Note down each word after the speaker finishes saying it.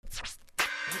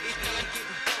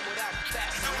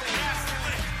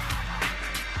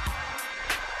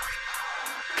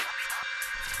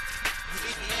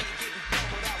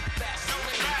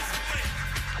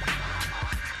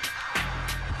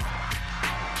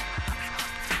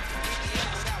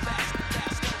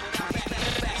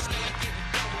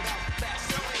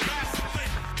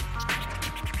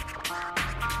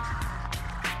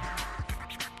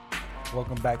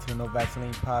welcome back to the No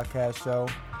Vaseline Podcast Show.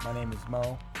 My name is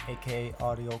Mo, aka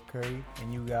Audio Curry,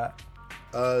 and you got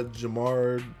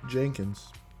Jamar Jenkins.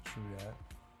 True that.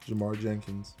 Jamar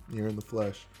Jenkins, you're in the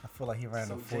flesh. I feel like he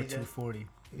ran a 4.240.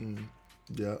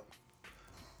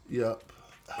 Yep. Yeah.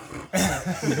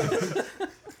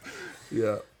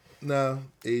 Nah,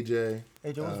 AJ.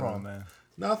 AJ, what's wrong, man?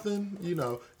 Nothing.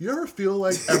 You ever feel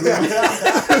like everyone...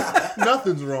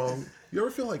 Nothing's wrong. You ever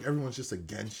feel like everyone's just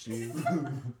against you?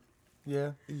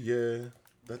 Yeah. Yeah,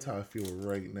 that's how I feel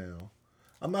right now.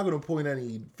 I'm not going to point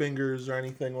any fingers or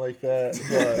anything like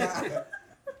that,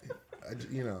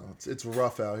 but, it's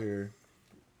rough out here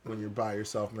when you're by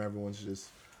yourself and everyone's just,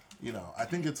 I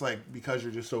think it's like because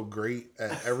you're just so great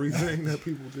at everything that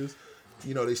people just,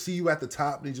 they see you at the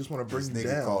top and they just want to bring you down.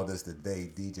 This nigga called us the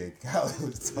day DJ Khaled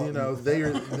was talking.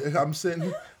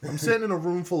 I'm sitting in a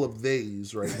room full of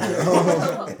theys right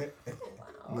now.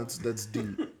 That's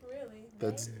deep. Really?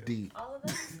 That's deep. All of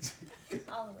us?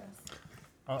 All of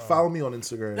us. Follow me on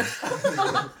Instagram.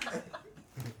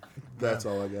 That's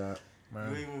all I got. Man.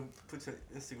 You didn't even put your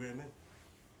Instagram in.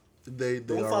 They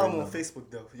don't follow me on Facebook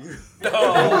though.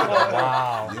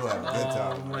 Wow. You have a good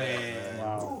time. Man.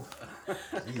 Wow.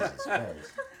 Jesus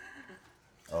Christ.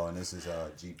 Oh, and this is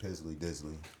G Pizzly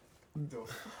Dizzly.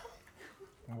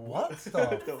 What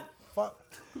the fuck?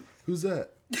 Who's that?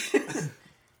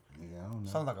 Yeah, I don't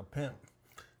know. Sounds like a pimp.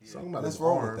 Talking about Let's his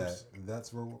roll arms. with that.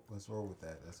 Let's roll with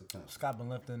that. That's a pimp. Scott been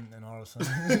lifting and all of a sudden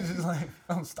he's just like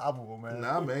unstoppable, man.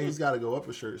 Nah, man, he's got to go up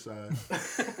a shirt size.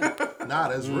 Nah,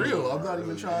 that's real. I'm not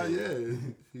even trying. Yeah,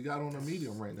 he got on a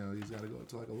medium right now. He's got to go up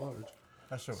to like a large.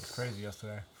 That shit was crazy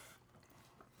yesterday.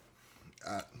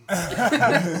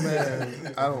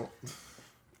 Man, I don't.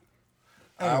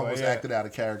 I Anyway, almost yeah. acted out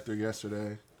of character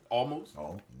yesterday. Almost.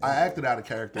 Oh, I acted out of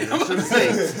character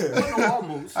yesterday.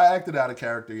 Almost. I acted out of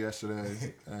character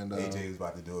yesterday, and AJ was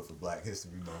about to do it for Black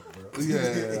History Month, bro.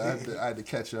 yeah, I had to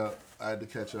catch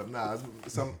up. Nah,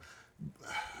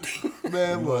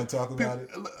 man, You look, want to talk about it?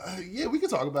 yeah, we can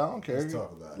talk about it. I don't care.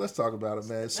 Let's talk about it.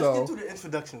 Man. Let's So get through the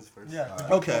introductions first. Yeah.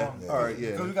 okay, Yeah. all right,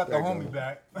 yeah. Because we got the There you homie go.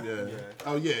 back. Yeah.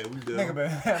 Oh yeah, we do. Nigga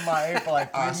been MIA for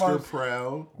like 3 Oscar months.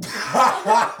 proud.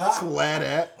 Flat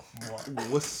at.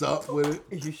 What's up with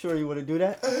it? You sure you want to do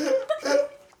that?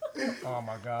 Oh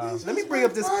my god. Let me bring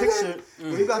up this picture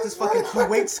where you got this fucking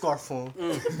Kuwait scarf on.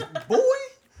 Boy!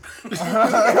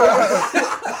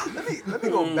 let me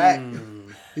go back.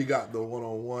 He got the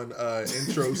one-on-one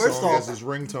intro First song off- as his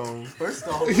ringtone. First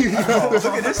off, look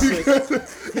at this shit.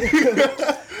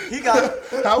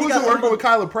 How was it working with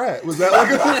Kyla Pratt? Was that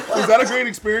was that a great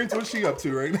experience? What's she up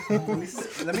to right now?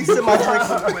 Let me sip my drink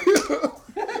real quick.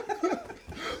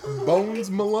 Bones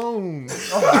Malone.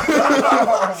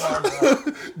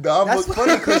 That's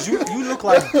funny because you look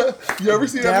like You ever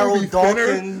see that movie Daryl Thinner?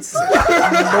 Dawkins,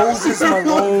 Moses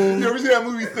Malone. You ever see that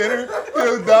movie Thinner?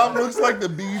 Dom looks like the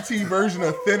BT version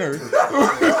of Thinner.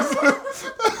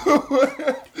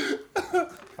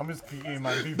 I'm just eating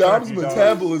my beef Dom's jerky, dog.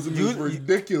 metabolism is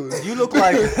ridiculous. You look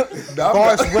like Dom,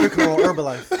 Forrest Whitaker on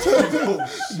Herbalife.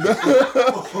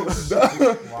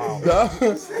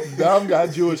 Dom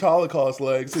got Jewish Holocaust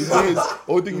legs. His only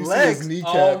thing you see Legs? is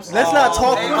kneecaps. Let's not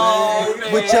talk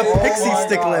with your pixie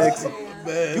stick legs.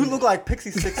 Man. You look like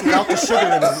pixie sticks without the sugar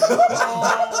in them.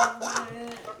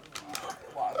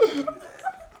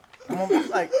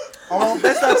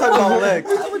 Let's not talk about legs.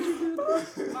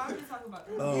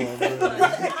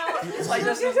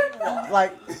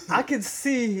 Like I can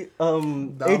see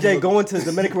AJ going to the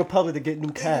Dominican Republic to get new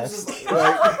casts.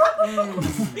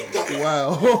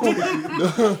 Wow.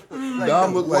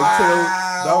 Dom look like Tails.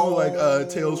 Dom look like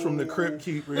Tales from the Crypt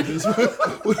Keeper. Just I'm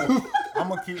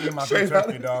gonna keep eating my beef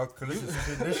jerky, dog, because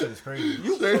this shit is crazy.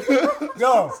 straight-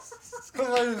 Yo, that's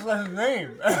his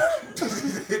name.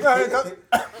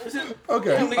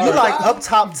 okay. You like up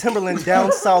top Timberland,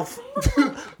 down south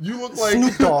You look like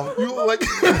Snoop Dogg. You look like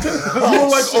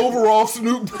overall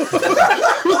Snoop Dogg.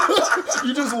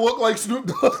 You just look like Snoop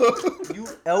Dogg. You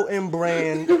LM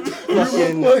brand You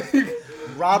fucking look like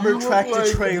Robert you look Tractor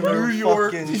like Trailer New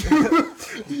York. fucking.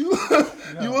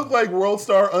 You look like World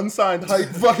Star unsigned hype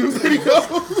fucking video.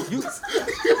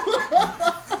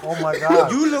 Oh my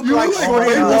god. You look like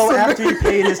Shorty like Low Label after he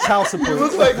paid his child You support.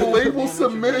 look like label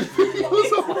submitted videos.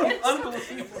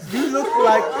 You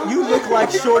look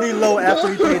like Shorty Low after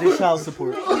he paid his child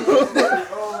support.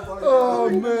 Oh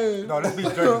man. No, this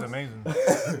beef jerky is amazing.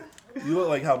 You look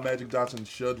like how Magic Johnson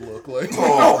should look like.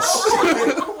 I'm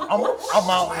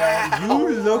out, man. You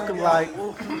look like.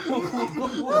 You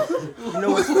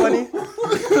know what's funny?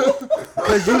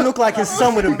 Because you look like his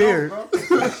son with a beard.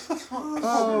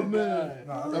 Oh man,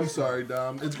 I'm sorry,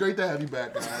 Dom. It's great to have you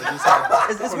back, man.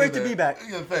 It's great to be back.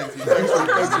 Yeah, thanks. Thanks for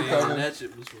coming. That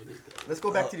shit was funny. Let's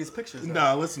go back to these pictures. though.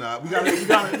 No, let's not. We got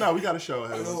a show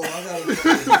ahead of us.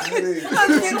 Can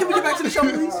we get back to the show,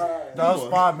 please? That was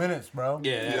 5 minutes, bro.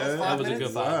 Yeah, Yeah, that was a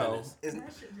good 5 wow. minutes.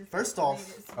 First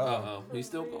off, Uh-oh. He's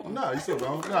still going. No, you still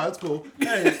don't. No, that's cool.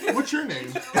 Hey, what's your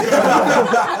name?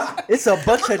 it's a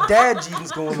bunch of dad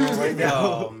jeans going on right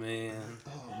now. Oh, man.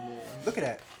 Look at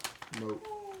that. Nope.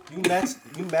 You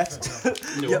matched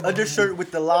your undershirt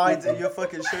with the lines in your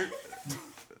fucking shirt.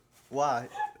 Why?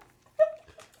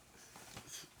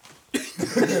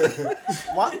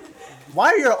 Why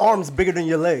are your arms bigger than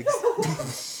your legs?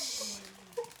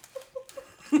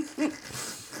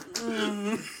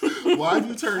 Why have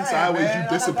you turned sideways? You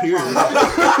disappeared.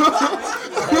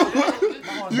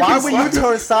 Why when you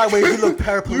turn sideways you look You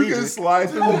can paraplegic? slide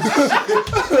through.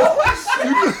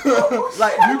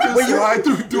 Like You can when slide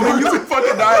through doors and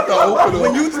fucking not have to open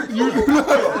them.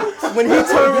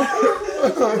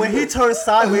 when he turns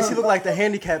sideways he look like the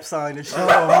handicap sign and shit.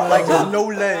 Like there's no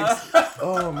legs.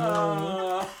 Oh man.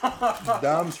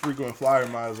 Dom's frequent flyer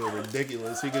miles are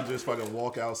ridiculous. He could just fucking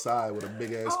walk outside with a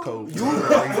big ass coat.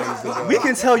 We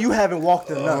can tell you haven't walked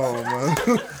enough. Oh man.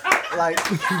 Like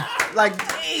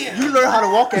you learn how to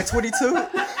walk at 22.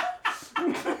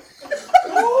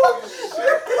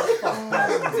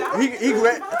 He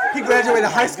graduated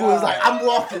high school and was like, I'm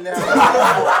walking now.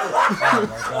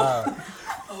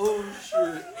 Oh,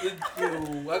 shit.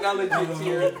 Yo, I got legit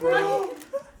tears, bro.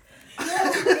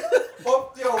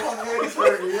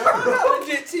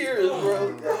 Legit tears,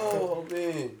 bro. Oh,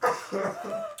 man.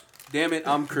 Damn it,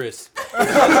 I'm Chris.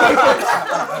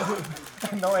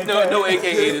 No, No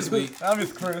AKA this week. I'm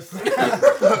just Chris.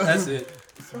 That's it.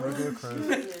 Regular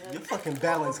Chris. Your fucking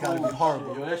balance gotta be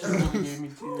horrible. Yo, that shit really gave me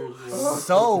tears, bro.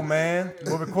 So, man,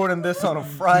 we're recording this on a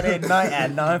Friday night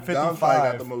at Dom probably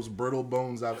got the 9:55. most brittle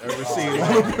bones I've ever seen.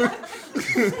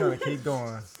 Just gonna keep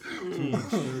going.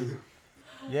 Jeez.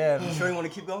 Yeah, You sure you want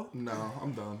to keep going? No,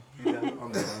 I'm done.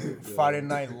 I'm done. Yeah. Friday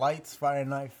night lights, Friday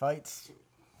night fights,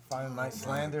 Friday night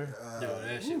slander, Yo,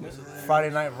 that shit was Friday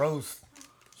night roast.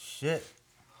 Shit.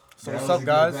 So That what's was up, a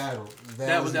guys? good battle.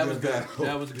 That was a good. battle.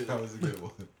 That was good. That was a good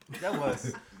one. That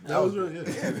was. That was really it.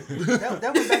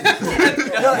 That was back.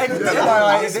 Yo, if you think about it, I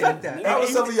like, respect that. That was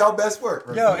some of y'all best work.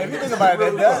 Right yo, if you think about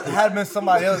it, that had been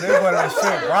somebody else, they would have been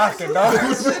shit rocking, dog.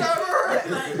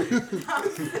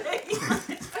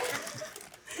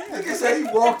 Nigga said he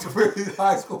walked to really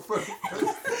high school first.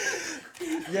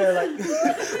 Yeah, like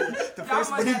the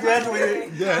first when he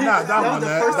graduated. Yeah, nah, Dom won the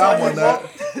that. first Dom time won he that.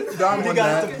 Dom When he won got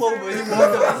his that. diploma, he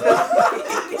walked up.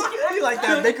 He like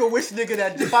that Make-A-Wish nigga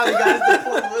that finally got his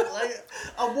diploma. Like,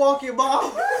 I'm walking,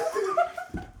 mom.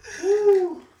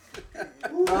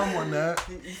 Dom won that.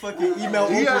 You fucking email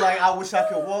Oprah Yeah. like, I wish I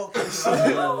could walk.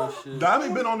 Oh, shit. Dom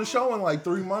ain't been on the show in like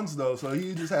 3 months though, so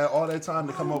he just had all that time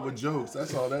to come up with jokes.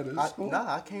 That's all that is.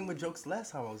 Nah, I came with jokes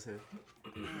last time I was here.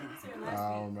 I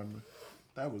don't remember.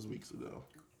 That was weeks ago.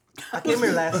 I came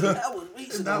here last week. That was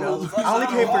weeks That ago. was I only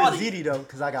came for the ZD though,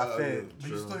 because I got fed.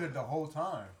 You stood here the whole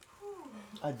time.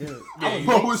 I did.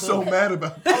 Mo was so mad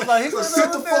about that. I was like, he's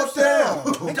Sit the fuck down.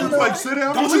 Like, sit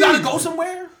down. Don't and you gotta leave. go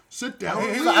somewhere? Sit down.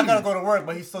 and He's like, I leave. gotta go to work,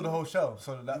 but he stood the whole show.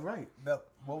 So that, Right. that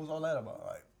what was all that about?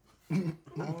 Like,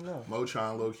 I don't know. Mo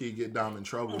trying low key get Dom in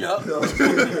trouble. Yup.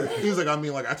 He was like, I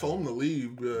mean, like I told him to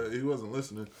leave, but he wasn't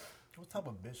listening. what type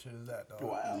of bitch shit is that, dog?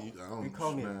 Wow. I don't You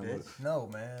call me a man, bitch. No,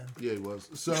 man. but- Yeah, he was.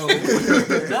 So No,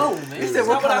 man. He said, That's what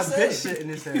not kind I of said. bitch shit in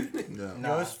this head? yeah.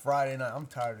 Yo, it's Friday night. I'm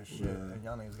tired of shit, and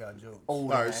y'all niggas got jokes.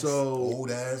 Old All right, ass. so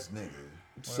Old ass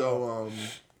nigga.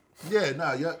 yeah,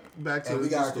 nah, yeah, back to And we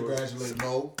the gotta story. congratulate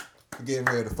Mo for getting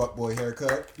rid of the fuckboy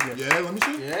haircut. Yeah, let me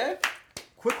see. Yeah?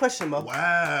 Quick question, Mo.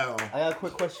 Wow. I got a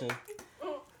quick question.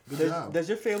 Good job. Does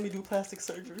your family do plastic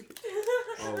surgery?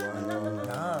 Oh wow.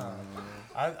 Nah.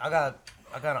 I got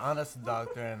an aunt that's a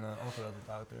doctor and an uncle that's a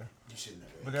doctor.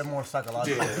 But they're more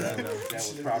psychological. That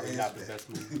was probably not the best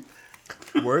move.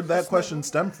 Where'd that question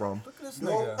stem from? Look at this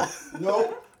nigga.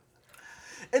 No.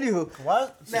 Anywho,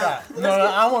 What? Scott. No,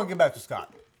 I want to get back to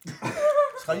Scott.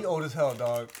 Scott, you old as hell,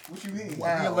 dog. What you mean? Look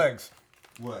at your legs.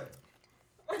 What?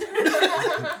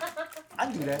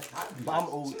 I do that, but I'm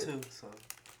old too, so.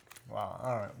 Wow.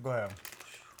 All right. Go ahead.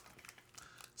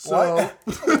 So,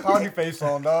 Pound your face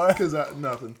on, dog. cause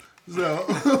nothing.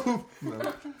 So,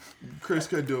 no. Chris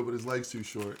could do it, but his leg's too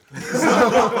short.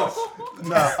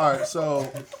 Nah, all right.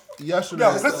 So, yesterday.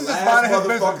 Yo, Chris is just minding his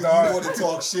business, Motherfucker, you dog. want to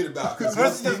talk shit about? Cause Chris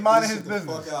once is you just get minding this his shit the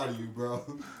business. Fuck out of you, bro.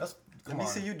 That's, Let come me on.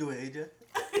 see you do it, AJ.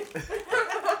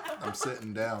 I'm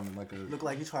sitting down like a. Look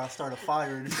like you trying to start a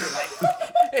fire and shit.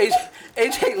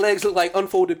 AJ legs look like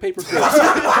unfolded paper clips.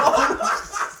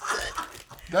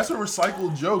 That's a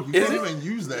recycled joke. You can't even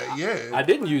use that. Yeah. I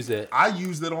didn't use that. I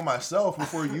used it on myself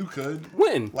before you could.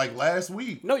 When? Like last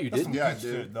week. No, you didn't. Yeah, I Shit,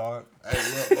 did. dog. Hey,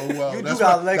 well, oh well. You That's do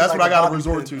got what, legs that's like what I a gotta bobby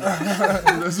resort pin. to.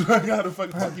 That's what I gotta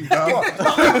fuck you, dog.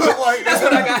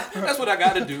 That's what I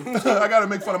got to do. I gotta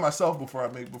make fun of myself before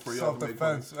y'all can make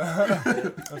fun.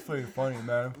 Self-defense. That's pretty funny,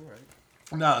 man.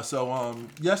 Nah, so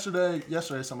yesterday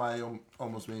somebody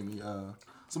almost made me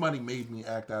somebody made me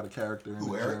act out of character in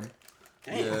the Eric? gym.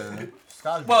 Damn. Yeah.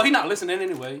 Scotty, Well, he's not listening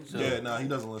anyway. So. Yeah, no, he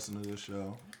doesn't listen to this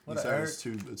show. What He a said Eric?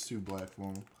 it's too black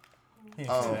for him. he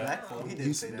ain't say that. Black folk, he didn't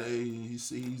He say that. he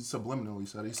subliminally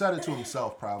said it. He said it to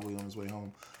himself probably on his way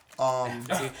home.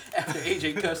 After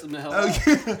AJ cussed him the hell Oh,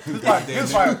 out. He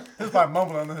was probably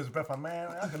mumbling under his breath, like, man,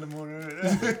 I could live more than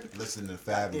that. Listen to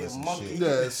Fabulous and monkey. shit.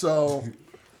 Yeah, so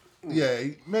yeah,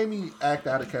 he made me act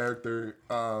out of character.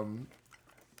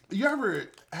 You ever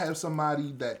have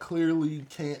somebody that clearly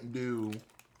can't do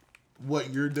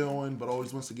what you're doing, but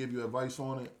always wants to give you advice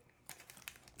on it?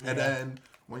 And then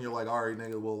when you're like, all right,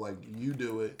 nigga, well, like, you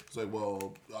do it. It's like,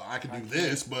 well, I can do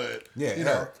this, but, Yeah, you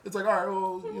know, Eric. it's like, all right,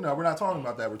 well, you know, we're not talking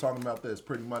about that. We're talking about this.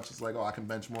 Pretty much, it's like, oh, I can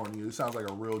bench more than you. It sounds like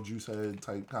a real juice head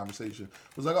type conversation.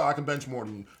 It's like, oh, I can bench more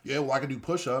than you. Yeah, well, I can do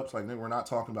push-ups. Like, nigga, we're not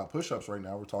talking about push-ups right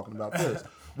now. We're talking about this.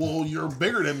 Well, you're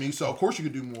bigger than me, so of course you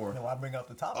could do more. No, I bring up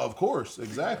the topic. Of course,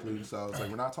 exactly. So it's like,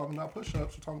 we're not talking about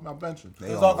push-ups. We're talking about benching.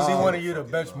 It was all because he wanted you to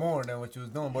bench more than what you was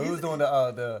doing, but he was doing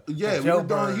the Yeah, the we were jailbird-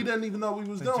 doing. He didn't even know what we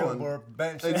was the doing. jailbird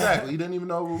bench. Exactly. He didn't even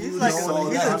know what we He's was like doing. a- He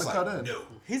he's had a- to cut in.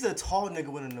 He's a tall nigga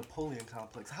with a Napoleon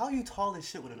complex. How are you tall as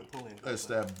shit with a Napoleon complex? It's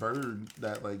that bird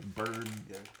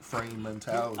frame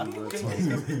mentality where it's like,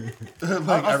 I'm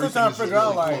like still everything trying is to figure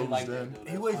out, really like closed in,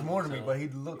 he weighs more than me, but he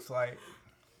looks like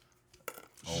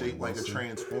shaped like a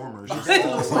transformer. It's He just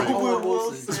all looks like like, Owen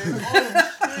Wilson.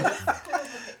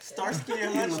 Starsky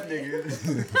and Hutch nigga.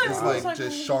 it's like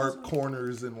just sharp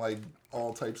corners and like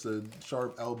all types of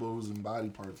sharp elbows and body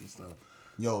parts and stuff.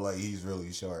 Yo, like he's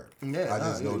really sharp. Yeah, I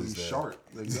just noticed he's that. sharp.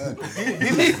 Exactly.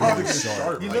 he Probably looks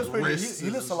sharp. he like looks pretty. wrists He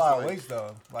is lifts a just lot of like- weights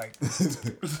though. Like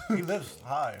he lifts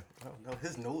high. No,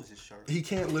 his nose is sharp. He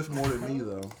can't lift more than me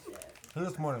though. He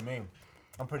lifts more than me.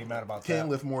 I'm pretty mad about Can't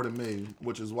that. lift more than me,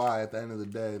 which is why at the end of the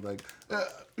day, like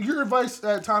your advice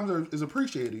at times is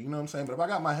appreciated. You know what I'm saying? But if I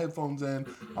got my headphones in,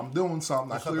 I'm doing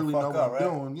something. I Shut the clearly know fuck what up, I'm right?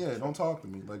 doing. Yeah, don't talk to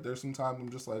me. Like there's some times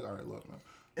I'm just like, all right, look, man.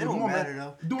 It don't Come on, matter, man.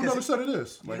 though, Do 'cause another set of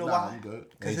this. Like, know nah, why? I'm good.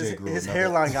 Cause AJ grew his another-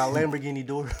 hairline got Lamborghini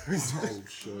doors. Oh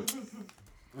shit.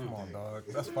 Come on, dog.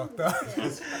 That's fucked up.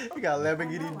 He got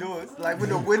Lamborghini doors. Like when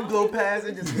the wind blow past,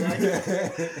 it just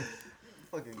like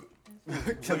fucking.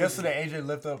 So yesterday, AJ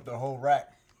lifted up the whole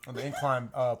rack on the incline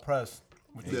press.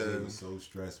 Which is- AJ was so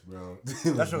stressed, bro.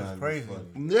 That shit was crazy.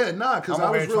 Yeah, nah, because I'm I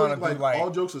over was here really trying to do, like, like- all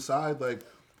jokes aside, like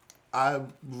I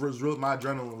was real. My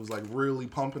adrenaline was like really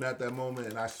pumping at that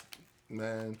moment, and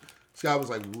man. This guy was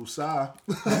like, "Woosah."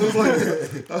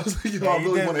 I was like, yo, I you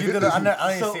really did- want to you hit did- this. I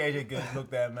didn't So- see AJ get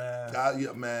looked at, man.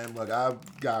 Yeah, man, like I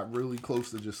got really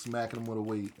close to just smacking him with a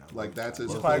weight. Like that's as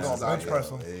probably close gonna as I bench got. press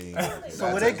him. Hey,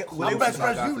 So would That's they? as Would they, close bench as I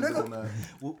press got you, to nigga. doing that.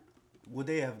 would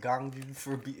they have gonged you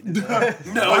for beating his ass?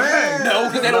 No,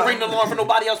 because they don't ring the alarm for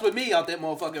nobody else with me out that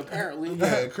motherfucker, apparently.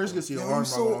 Yeah, Chris gets the alarm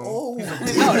so on. old. No,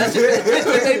 that's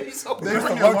just they be so They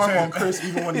ring the alarm on Chris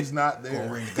even when he's not there.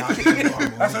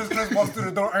 That's just Chris walks through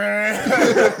the door.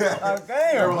 Like, They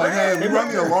damn. were like, "Hey, we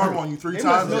rung the alarm on you 3 They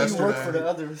times must know you work for the yesterday."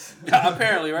 others.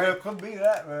 apparently, Yeah, right? it could be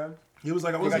that, man. He was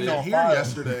like, "I wasn't got you even on here file.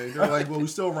 yesterday." They're like, "Well, we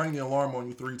still rang the alarm on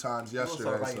you 3 times We'll start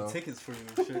yesterday." writing So tickets for you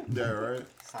and shit. yeah, right.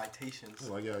 Citations.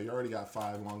 Like, yeah, you already got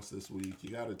 5 lunks this week. You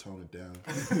got to tone it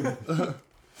down.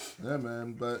 Yeah,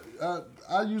 man. But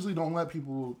I usually don't let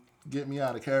people get me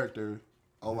out of character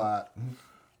a lot.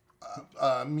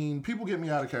 I mean, people get me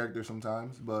out of character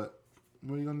sometimes, but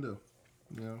what are you gonna do?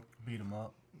 You know? Beat him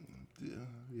up. Yeah.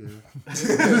 Yeah.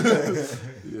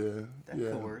 That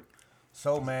Yeah. could work.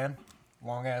 So, man,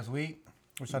 long ass week.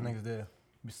 What y'all niggas did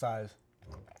besides?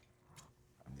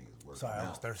 Sorry, I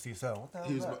was thirsty. So, what the hell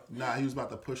He was was that? he was about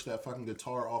to push that fucking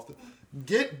guitar off the.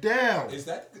 Get down. Is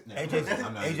that?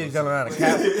 AJ's yelling at a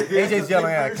cat. AJ's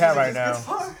yelling at a cat right now.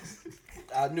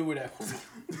 I knew where that was.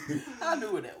 I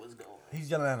knew where that was going. He's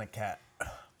yelling at a cat.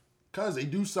 Cause they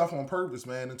do stuff on purpose,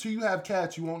 man. Until you have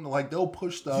cats, you won't like they'll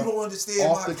push stuff. You don't understand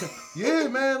off my- the yeah,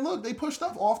 man. Look, they push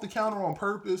stuff off the counter on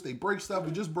purpose. They break stuff.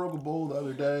 We just broke a bowl the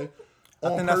other day. I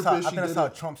On think purpose, that's she how did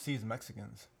it. Trump sees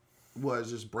Mexicans. What,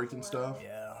 just breaking stuff?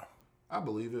 Yeah. I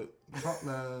believe it. Trump,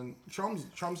 man.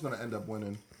 Trump's gonna end up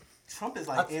winning. Trump is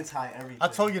like anti everything. I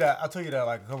told you that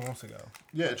like a couple months ago.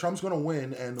 Yeah, Trump's gonna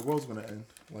win, and the world's gonna end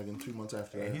like in 2 months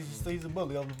after Yeah, that. he's a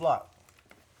bully of the block.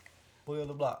 spoil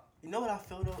the block. You know what I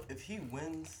feel though? If he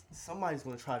wins, somebody's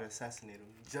gonna try to assassinate him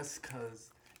just cause.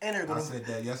 And they're I gonna. said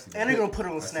that yesterday. And they're gonna put it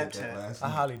on I said that Snapchat. last I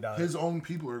week. highly doubt it. His own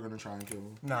people are gonna try and kill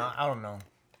him. Nah, I don't know.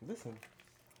 Listen.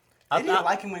 I- They didn't I-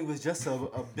 like him when he was just a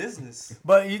business.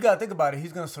 But you gotta think about it.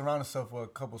 He's gonna surround himself with a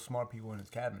couple smart people in his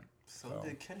cabinet. So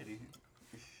did Kennedy.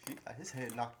 He got his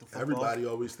head knocked the fuck off. Everybody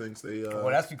always thinks they. Well,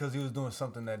 that's because he was doing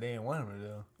something that they didn't want him to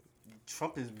do.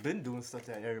 Trump has been doing stuff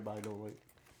that everybody don't like.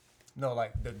 No,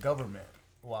 like the government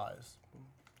wise.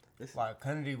 Listen, Like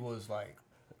Kennedy was like,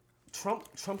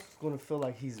 Trump's gonna feel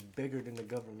like he's bigger than the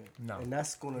government. No. And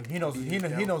that's gonna. he knows be he his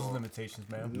knows his downfall. limitations,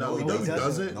 man. no, he No, he doesn't.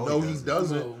 doesn't. No, he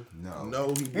doesn't. No. No.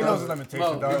 No, he He knows his doesn't. limitations,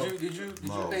 Mo, dog. did you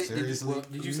Mo, pay, seriously?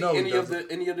 did you see No, he any of doesn't.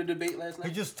 the debate last night?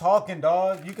 He's just talking,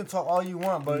 dog. You can talk all you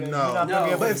want, but you're No. not gonna be No,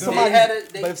 able But to if do somebody,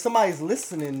 it. they- but if somebody's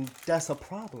listening, that's a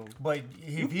problem. But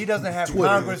if he doesn't have Twitter.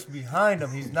 Congress behind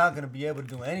him, he's not gonna be able to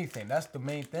do anything. That's the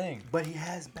main thing. But he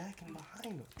has backing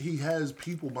behind him. He has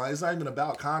people, but it's not even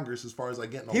about Congress as far as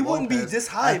like getting. A He law wouldn't be passed. this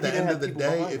high At if the he didn't end have of the people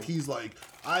day, behind if him. he's like,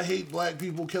 I hate black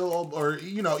people, kill, or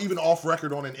even off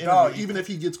record on an interview, Dog, even if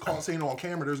he gets caught saying it on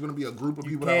camera, there's going to be a group of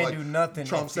You people that can't like do nothing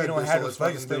Trump if you said don't this, have so the let's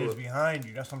fucking do legislators it. behind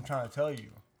you. That's what I'm trying to tell you.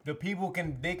 The people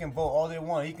they can vote all they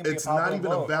want. He can It's be a popular not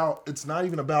even vote. about. It's not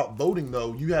even about voting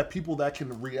though. You have people that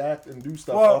can react and do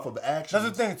stuff Well, off of actions.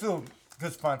 That's the thing too,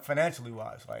 because financially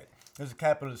wise, like there's a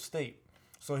capitalist state,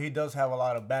 so he does have a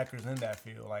lot of backers in that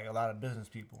field, like a lot of business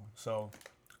people. So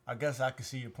I guess I can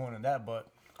see your point in that, but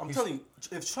I'm telling you,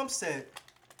 if Trump said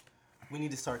we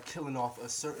need to start killing off a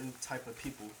certain type of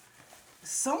people,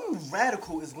 some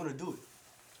radical is going to do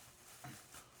it.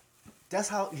 That's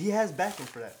how he has backing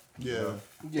for that. Yeah, Yeah,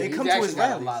 They he's come to actually his got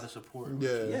rallies. a lot of support. yeah.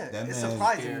 Yeah, That it's man-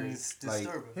 surprising. Scary. It's Like-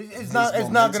 disturbing. it's His not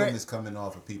momentum gonna is coming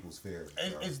off of people's fears.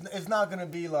 bro. it's not gonna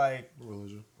be like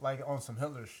Religion. on some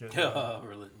Hitler shit. bro.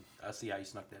 Really, I see how you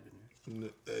snuck that in there.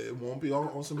 It won't be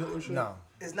on some Hitler shit. No,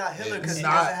 It's not Hitler because It's he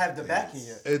not- doesn't have the backing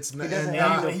yet. It's not. doesn't and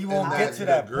have not- he in won't get to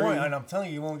that degree. point, and I'm telling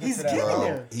you, he won't get He's to that getting point.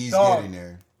 there. He's Dog. getting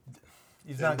there.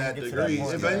 He's In not gonna that get to degree. that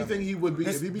point. If man. anything, he would be.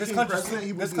 If he became president,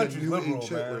 he would this be a country's new liberal, age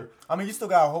Hitler. man. I mean, you still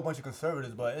got a whole bunch of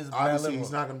conservatives, but it's mad Obviously, liberal.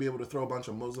 he's not going to be able to throw a bunch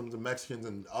of Muslims and Mexicans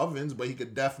in ovens, but he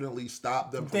could definitely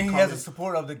stop them You from think he coming. has the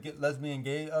support of the lesbian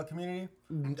gay community?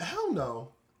 Hell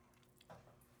no.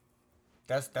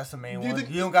 That's the main Do you one. think-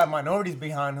 He don't got minorities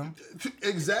behind him.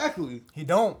 Exactly. He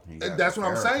don't. He got That's what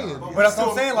I'm Farrakhan. saying. But that's what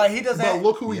I'm saying. Like he doesn't. But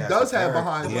look who he has does the have Farrakhan-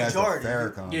 behind he him. has the majority.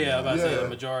 Farrakhan, Yeah, I'm about to say Yeah. the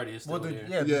majority is still well,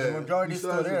 there. the majority he is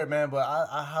still still has there, it. man. But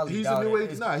I highly He's doubt a new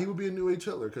it. age. Nah, he would be a new age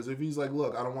Hitler because if he's like,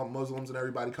 look, I don't want Muslims and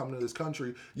everybody coming to this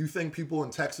country. You think people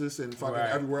in Texas and fucking Right.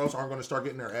 everywhere else aren't going to start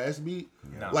getting their ass beat?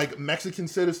 No. Like Mexican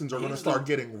citizens are going to He's start the-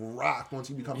 getting rocked once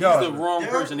he becomes Yo, He's president. the wrong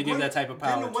There- person to give one- that type of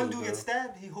power Didn't the one to. dude bro. get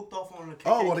stabbed? He hooked off on the KKK.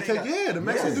 Oh, well, the guy. yeah, the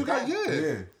Mexican Yeah. dude got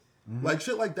Yeah. like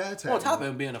shit like that's On top happening.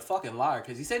 of him being a fucking liar,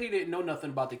 because he said he didn't know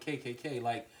nothing about the KKK.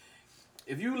 Like,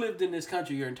 if you lived in this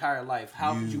country your entire life,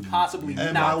 how could you possibly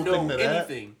And not my know thing to that,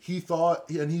 anything? he thought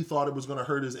it was going to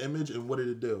hurt his image, and what did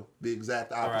it do? The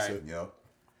exact opposite. Yep.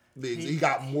 He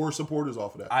got more supporters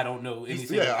off of that. I don't know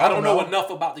anything. yeah, I I don't don't know know. enough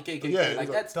about the KKK. Yeah, like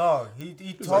like- that's Dog, he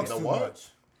like, talks the too what? much.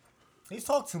 He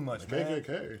talks too much, man.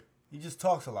 KKK. He just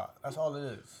talks a lot. That's all it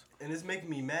is. And it's making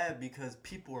me mad because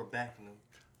people are backing him.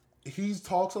 He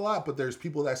talks a lot, but there's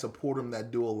people that support him that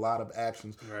do a lot of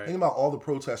actions. Right. Think about all the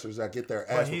protesters that get their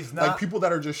ass. he's like not- people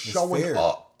that are just showing fair.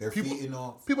 up. They're people, feeding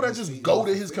off- people that they're just feeding go off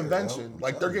to the his fear, convention, yo.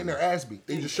 like they're getting their ass beat.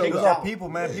 They just Those showed Those up. are people,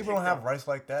 man. People don't have rights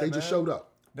like that. They man. just showed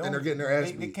up, They and they're don't- getting their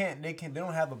ass they beat. can't. They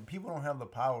don't have the people. Don't have the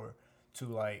power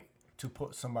to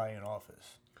put somebody in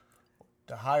office.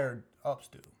 The higher ups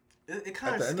do. It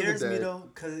kind At of the end of the scares me day- though,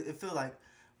 because it feels like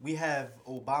we have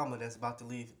Obama that's about to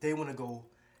leave. They want to go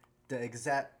the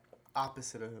exact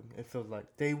opposite of him. It feels like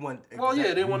they want. well,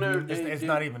 yeah, they want to. It's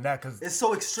not even that because It's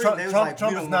so extreme. They was like, we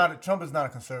don't want- Trump is not a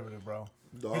conservative, bro.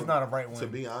 Dog, He's not a right To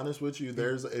wing. be honest with you,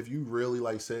 there's if you really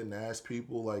like sit and ask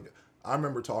people, like I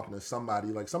remember talking to somebody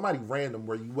random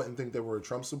where you wouldn't think they were a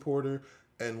Trump supporter,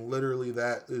 and literally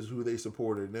that is who they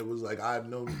supported, and it was like I've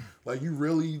known, like you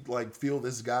really like feel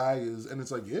this guy is, and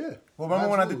it's like yeah. Well, remember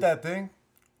when I absolutely. did that thing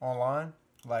online,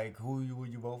 like would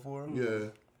you vote for? Yeah,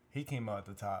 He came out at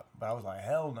the top, but I was like,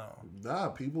 hell no. nah,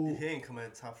 people. He ain't coming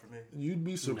at the top for me. You'd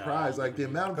be surprised, like the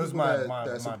amount of Because people that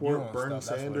my support view on Bernie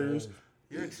stuff, that's what it Sanders. is.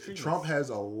 You're extremist. Trump has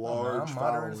a large I'm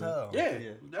moderate as following. hell. Yeah, Yeah.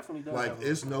 definitely does. Like have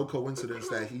a- it's no coincidence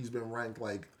that he's been ranked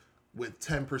like with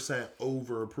 10%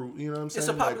 over approved. You know what I'm saying? It's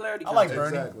a popularity. I like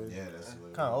contest. Bernie. Exactly. Yeah, that's what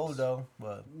it Kind of is. old though,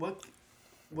 but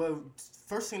Well,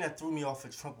 first thing that threw me off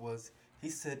of Trump was he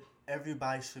said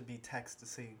everybody should be taxed the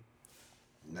same.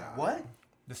 Nah. What?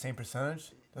 the same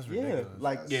percentage. That's Yeah, ridiculous.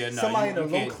 like Yeah, no, somebody you in a low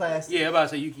can't. class. Yeah, I'm about to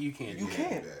say you can't. You do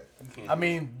can't. that. You can't. I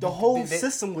mean, The whole they,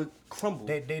 system would crumble.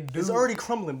 They do. It's already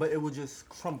crumbling, but it would just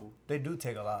crumble. They do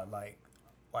take a lot. Like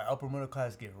upper middle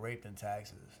class get raped in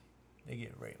taxes. They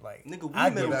get raped. Like Nigga, we I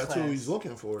middle get, That's class. who he's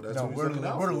looking for. That's no, who he's looking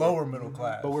out we're for. lower middle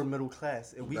class. But we're middle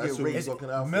class. If we That's get who raped, he's looking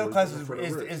out for. middle He's class looking for the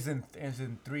rich. is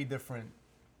in 3 different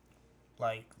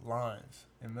like lines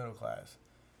in middle class,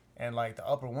 and like the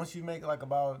upper once you make like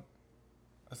about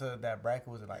I said that bracket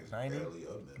was it like 90? Barely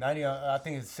up there. 90, I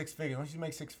think it's 6 figures. Once you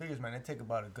make 6 figures, man, they take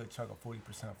about a good chunk of 40%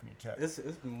 from your check. it's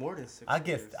more than 6 I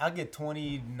figures. get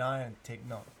 28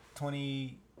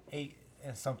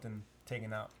 and something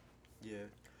taken out. Yeah,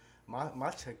 my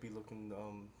check be looking.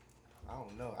 I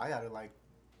don't know. I gotta like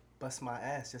bust my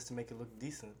ass just to make it look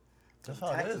decent. That's The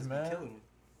how it taxes is, be man. killing me.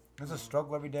 It's a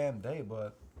struggle every damn day,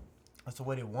 but that's the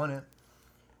way they want it.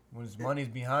 When his money's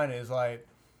behind it, it's like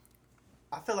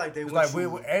I feel like they it's want like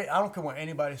you. I don't care what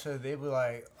anybody says. They be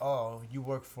like, "Oh, you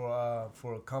work for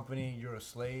a company, you're a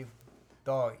slave."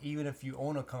 Dog, even if you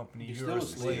own a company, You're you're a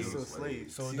still a slave. Still a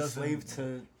slave. So it you doesn't- slave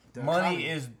to the Money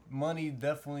economy. money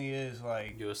definitely is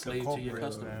like You're a the slave to your culprit,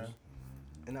 customers. man.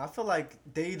 And I feel like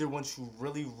they either want you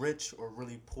really rich or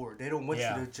really poor. They don't want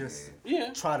Yeah. you to just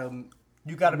Yeah. try to.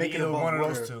 You got to Make make it either above one of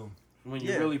water. those two When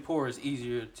you're Yeah. really poor, it's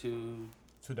easier to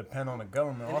to depend on the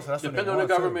government. Also, that's what depend they on the want,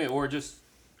 too. government or just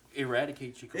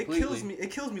eradicate you completely. It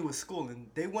kills me with schooling.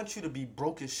 They want you to be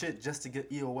broke as shit just to get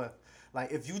EOF.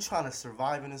 Like if you trying to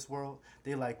survive in this world,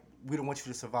 they like we don't want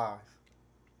you to survive.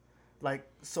 Like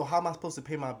so, how am I supposed to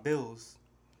pay my bills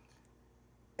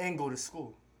and go to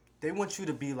school? They want you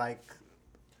to be like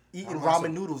eating How am I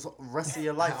ramen noodles the rest of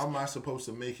your life. How am I supposed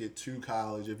to make it to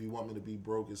college if you want me to be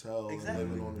broke as hell Exactly.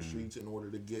 and living on the streets in order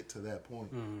to get to that point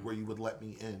where you would let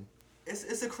me in?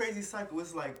 It's a crazy cycle.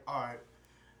 It's like, all right,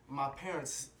 my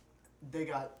parents, they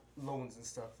got loans and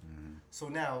stuff. So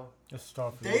now Just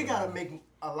start from they there, gotta man. make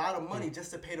a lot of money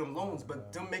just to pay them loans,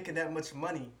 but them making that much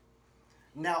money,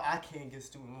 now I can't get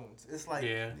student loans. It's like,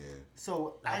 Yeah. Yeah.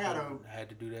 so I gotta. I had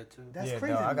to do that too. That's yeah,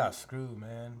 crazy. dog, to I me. got screwed,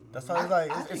 man. That's why I- it's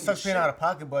like I it think sucks it's being shit. out of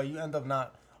pocket, but you end up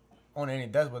not on any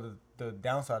debts. But the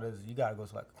downside is you gotta go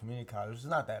to like a community college, which is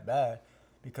not that bad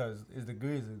because his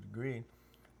degree is a degree,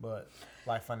 but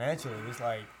like financially, it's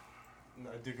like No,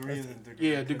 a degree is a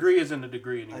degree. Yeah, degree isn't a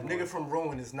degree A anymore. nigga from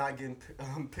Rowan is not getting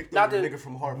picked Not up. A the- nigga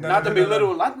from Harvard. not to no,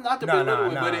 belittle, not to Nah, belittle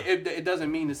it, nah, but nah. it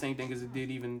doesn't mean the same thing as it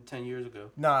did even 10 years ago.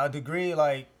 nah, a degree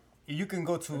like you can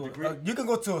go to degree? you can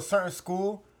go to a certain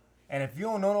school, and if you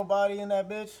don't know nobody in that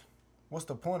bitch, what's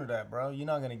the point of that, bro? You're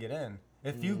not gonna get in.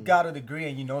 If you got a degree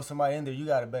and you know somebody in there, you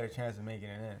got a better chance of making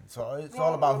it in. So it's all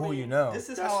Well, about I who mean, you know. This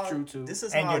is That's how true, too. This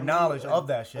is And how your I knew knowledge a- of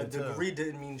that shit, A too. degree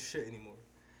didn't mean shit anymore.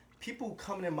 People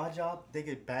coming in my job, they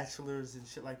get bachelors and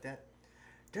shit like that.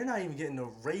 They're not even getting a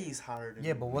raise higher than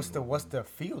Yeah, me. but what's the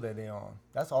field that they on?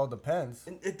 That's all depends.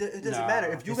 And it doesn't Nah.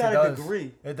 matter if you Yes, got it a does.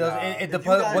 degree. It does. Nah. It If you depends.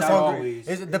 got What's a on? degree-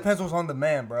 It depends what's on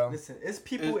demand, bro. Listen, it's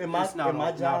people It- in my it's not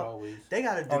my al- job. not always. They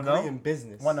got a degree Oh, no? in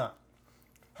business. Why not?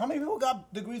 How many people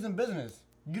got degrees in business?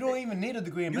 You don't even need a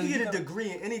degree in You can business. get a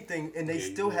degree in anything, and they Yeah,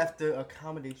 you still do. have to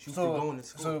accommodate you for going to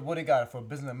school. So what they got for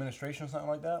business administration or something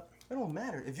like that? It don't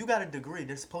matter if you got a degree.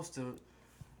 They're supposed to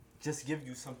just give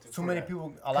you something. Too for many that.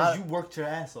 people. A 'Cause lot. you worked your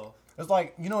ass off. It's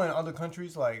like in other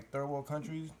countries, like third world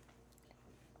countries.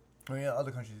 I mean,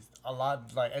 other countries, a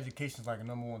lot like education is like a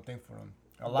number one thing for them.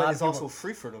 A lot But of it's people, also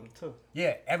free for them too.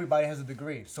 yeah, everybody has a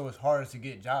degree, so it's harder to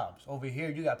get jobs. Over here,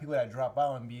 you got people that drop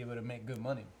out and be able to make good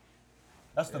money.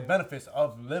 That's the benefits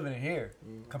of living here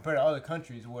compared to other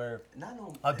countries where Not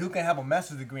no. a dude can have a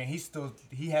master's degree and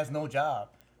he has no job,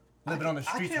 living on the I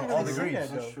streets can't with all really say degrees.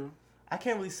 that, That's though. true. I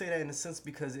can't really say that in a sense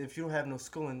because if you don't have no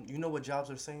schooling, you know what jobs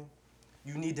are saying?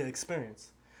 You need the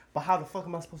experience. But how the fuck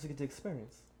am I supposed to get the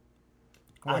experience?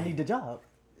 I Right. need the job.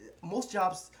 Most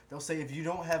jobs, they'll say if you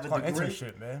don't have a Called degree,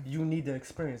 internship, man. you need the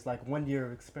experience, like 1 year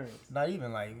of experience. Not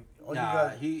even like all you Nah,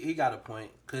 got. he got a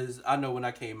point because I know when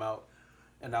I came out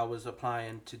and I was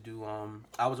applying to do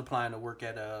I was applying to work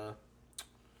at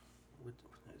what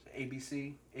is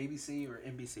it, ABC or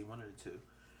NBC, one of the two,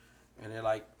 and they're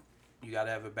like, you got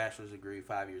to have a bachelor's degree,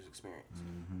 5 years experience.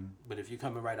 But if you're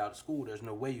coming right out of school, there's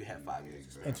no way you have 5 years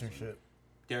experience. Internship.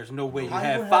 There's no way you How you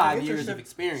have gonna have 5 an years internship? of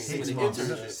experience with 6 an months.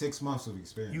 internship. 6 months of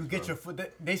experience. You get bro. your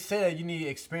foot. They say that you need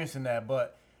experience in that,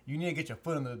 but you need to get your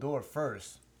foot in the door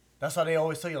first. That's why they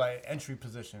always tell you like entry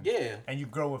position. Yeah. And you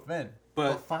grow within.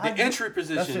 But But 5 the years? entry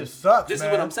position, shit sucks, this is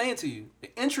man. what I'm saying to you.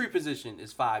 The entry position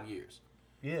is 5 years.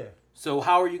 Yeah. So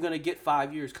how are you going to get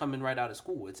 5 years coming right out of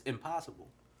school? It's impossible.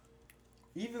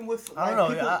 Even with I don't know.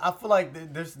 people, I feel like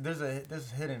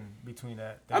there's hidden between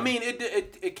that. I mean,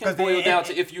 it can 'Cause boil it- down it-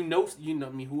 to if you know, I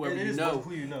mean, whoever it you is know.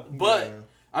 who you know. But Yeah.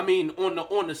 I mean,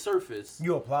 on the surface.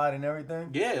 You applied and everything.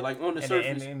 Yeah, like on the And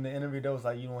surface. in the interview, they was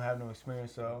like, you don't have no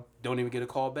experience, so Don't even get a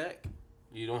call back.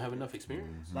 You don't have enough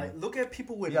experience. Like, look at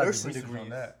people with you gotta do nursing research on degrees.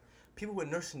 that. People with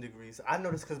nursing degrees. I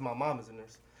know this because my mom is a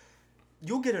nurse.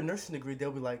 You'll get a nursing degree,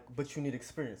 they'll be like, but you need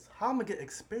experience. How am I gonna get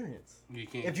experience You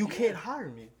can't. if you can't hire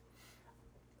me?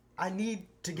 I need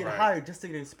to get Right. hired just to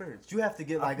get experience. You have to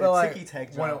get like feel a like ticky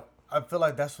tack when- job. I feel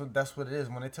like that's what it is.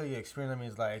 When they tell you experience, that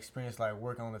means like experience, like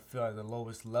working on the field at the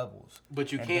lowest levels.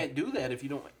 But you And can't do that if you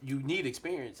don't. You need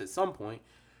experience at some point.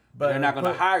 But they're not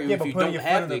gonna hire you if you don't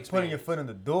have the putting your experience. foot in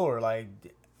the door, like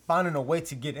finding a way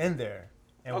to get in there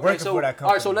and Okay, working so for that all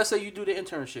company. right. So let's say you do the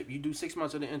internship. You do 6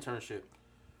 months of the internship.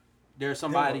 There's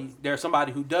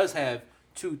somebody who does have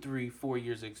 2, 3, 4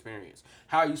 years of experience.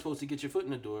 How are you supposed to get your foot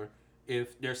in the door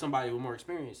if there's somebody with more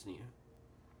experience than you?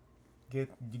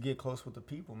 you get close with the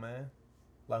people, man.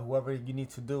 Like whoever you need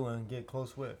to do and get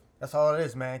close with. That's all it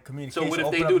is, man. So Communication. what if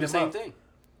open they up do your the same mouth. thing?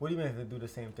 What do you mean if they do the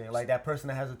same thing? Like that person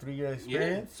that has a 3-year Yeah.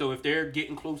 experience? So if they're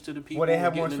getting close to the people, Well, they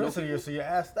have more getting to know experience than you, people-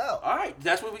 so you're asked out. All right,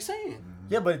 that's what we're saying.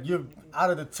 Yeah, but you're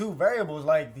out of the two variables.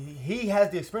 Like he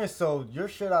has the experience, so you're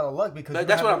shit out of luck because you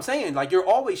That's have what the- I'm saying. Like you're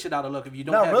always shit out of luck if you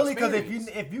don't No, have really, because experience.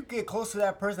 if you get close to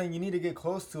that person you need to get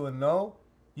close to and know,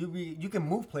 you can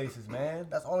move places, man.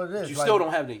 That's all it is. you Like, still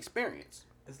don't have the experience.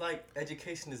 It's like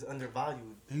education is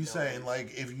undervalued. He's saying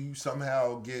like if you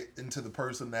somehow get into the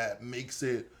person that makes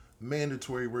it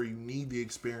mandatory where you need the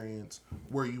experience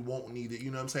where you won't need it.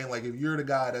 You know what I'm saying? Like if you're the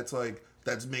guy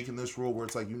that's making this rule where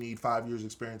it's like you need 5 years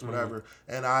experience, whatever,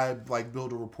 and I like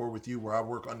build a rapport with you where I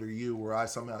work under you, where I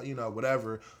somehow,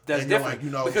 whatever. That's and you're different, like,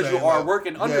 you know, because saying, you are like,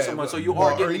 working under someone, so you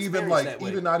are or getting even experience like that way.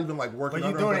 even not even like working But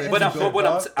you under doing them, it if But, you I, build but what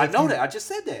I'm, up- I if know you- that. I just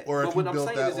said that. or if But what you I'm built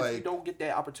saying that, is if you like- don't get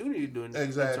that opportunity to do an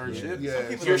Exactly. internship, Yeah. Some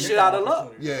people you're don't shit get out that of luck.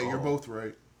 opportunity. Yeah, you're both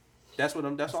right. That's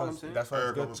what that's all I'm saying. That's why it's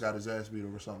Eric good. almost got his ass beat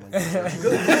over something like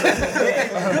that.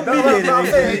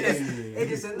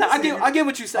 Nah, I get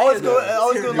what you're saying. Always though. good.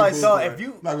 Always good. Like so, if you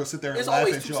I'm not gonna sit there and It's laugh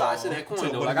always at two y'all sides to that coin,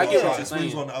 until though. one Like, of I get y'all what you're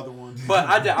swings saying. on the other one. But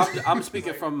I'm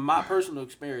speaking from my personal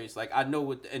experience. Like I know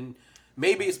what, and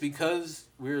maybe it's because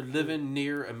we're living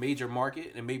near a major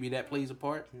market, and maybe that plays a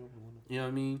part. You know what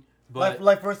I mean? But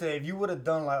like for instance, if you would have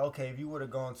done like if you would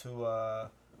have gone to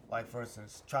like for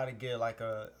instance, try to get like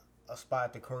a spot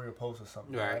at the Courier Post or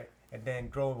something, Right. right? And then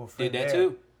grow up a did friend that there.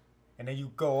 too. And then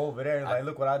you go over there and like,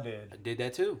 look what I did. I did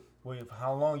that too. Well,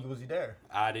 how long was you there?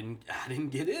 I didn't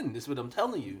get in. This is what I'm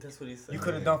telling you. That's what he said. You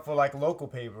could have done for like local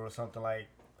paper or something like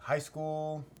high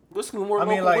school. What's more I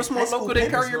mean, local? like, what's more high school local than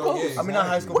papers, Courier though, Post? yeah. I mean, not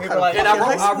high school What paper, kind of like And I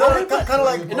wrote kind of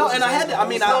like No, and I had to. I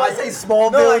mean, I say small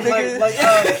no, bill, like nigga.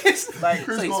 like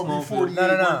Chris Say gonna small be 48 No,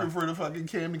 no, no. working for the fucking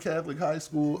Camden Catholic High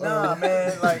School. nah,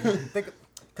 man, like think.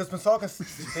 Cause Pensacola,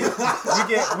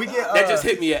 we get. that just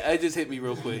hit me. It just hit me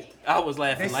real quick. I was They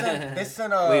laughing. they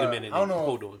sent Wait a minute. I don't know.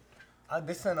 Hold on.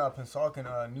 They sent a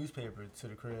Pensacola newspaper to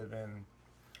the crib, and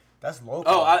that's local.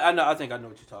 Oh, I know. I think I know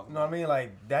what you're talking You know what about. I mean?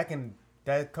 Like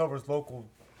that covers local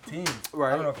teams.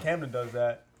 Right. I don't know if Camden does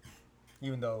that,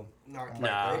 even though.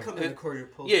 Nah. They come in the Courier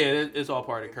Post. Yeah, it's all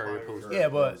part of Courier Post. Yeah,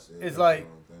 but it's like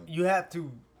you have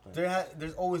to.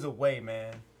 There's always a way,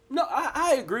 man. No,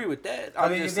 I agree with that. I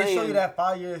I'm mean, if just they saying. show you that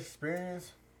 5-year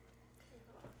experience.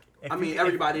 I mean,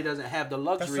 everybody doesn't have the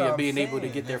luxury what of I'm being able to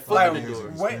saying. get their Like, foot Like, in the door.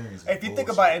 Experience if you is think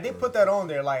about it, if they bullshit, put bro. that on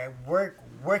there, like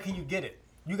where can you get it?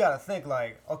 You gotta think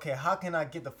like, okay, how can I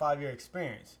get the 5-year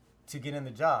experience to get in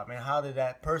the job, and how did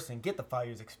that person get the 5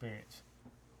 years experience?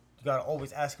 You gotta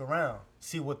always ask around,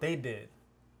 see what they did.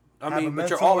 I have a mean, but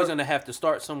you're mentor. always going to have to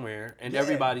start somewhere, and Yeah.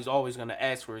 everybody's always going to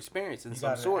ask for experience in You some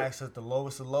gotta sort. access the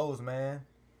lowest of lows, man.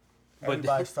 But-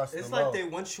 Everybody starts It's the like low. they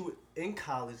want you in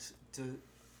college to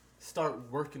start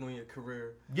working on your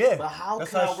career. Yeah, But how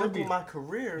that's can how it I should work be. on my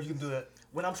career You can do that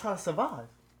when I'm trying to survive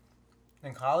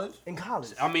in college. in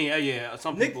college? I mean, yeah,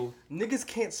 some people. Niggas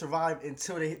can't survive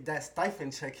until that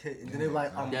stipend check hit, and then they're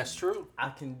like, That's true. I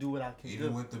can do what I can Even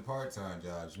do. with the part-time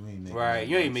jobs, you ain't making Right. that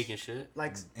You ain't much. making shit.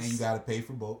 Like, And you gotta pay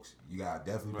for books. You gotta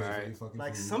definitely pay for Right. your fucking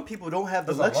like food. some people don't have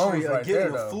the There's a loans luxury of right getting there,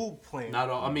 a though. food plan. Not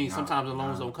all. I mean, Nah, sometimes the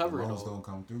loans nah, don't cover the it loans all. don't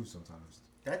come through sometimes.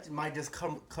 That might just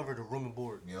cover the room and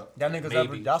board. Yep. Y'all niggas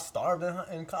Maybe. y'all starved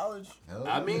in college? Hell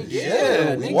I mean, yeah. yeah.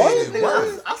 Yeah, nigga. what?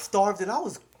 Nigga, I starved and I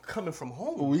was coming from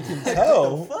home. We can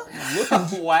tell.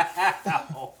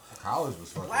 Wow. College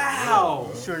was fucking Wow.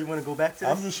 real, bro. Sure, you want to go back to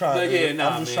I'm this? just trying. But To, yeah, nah,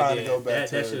 I'm just man, trying yeah, to go back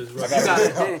that to. shit is I rough. gotta, You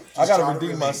gotta- I trying gotta to redeem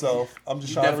relate. myself. I'm just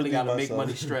You trying to definitely redeem got to make myself.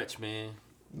 money stretch, man.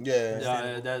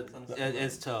 Yeah.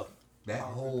 It's tough. That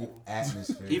whole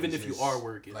atmosphere. Even was if you just- are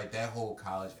working. Like that whole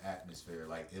college atmosphere,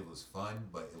 like it was fun,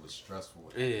 but it was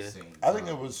stressful at Yeah. the same time. I think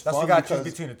it was That's fun the guy choose because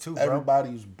between the two, bro.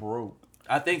 everybody's broke.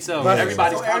 I think so. But-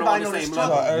 Everybody's So kind of on everybody the knows same the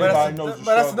level. struggle. Everybody knows the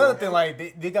but that's struggle. another thing.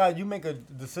 Like they got you make a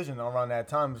decision around that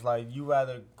time. It's like you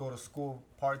rather go to school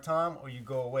part time or you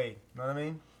go away. You know what I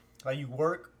mean? Like you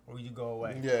work or you go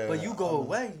away. Yeah. But you go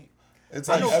away. It's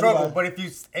I like know struggle, everybody- but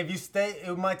if you stay,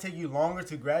 it might take you longer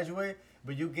to graduate.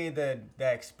 But you get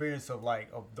that experience of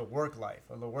the work life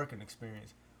or the working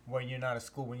experience when you're not at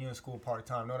school, when you're in school part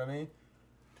time. Know what I mean?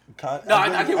 No,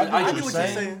 I get what what you're you're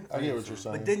saying. saying. I get what you're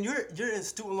saying. But then you're in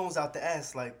student loans out the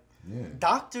ass. Like Yeah.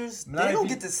 doctors, Not they if don't you-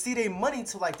 get to see their money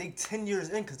until like they 10 years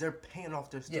in because they're paying off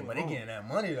their Yeah, student but they loan. getting that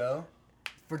money though.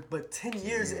 But 10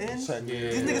 years in, 10 these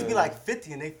years. niggas be like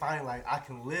 50 and they find like I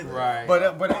can live. Right.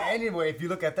 But anyway, if you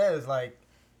look at that, it's like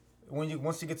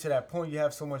once you get to that point, you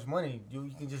have so much money, you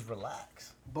can just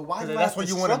relax. But why 'Cause do I that's have what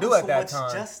to you wanna struggle do at so that much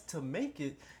time. just to make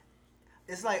it?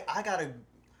 It's like I gotta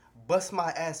bust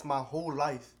my ass my whole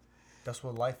life, That's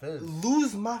what life is.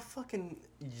 lose my fucking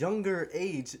younger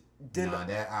age. Then Nah,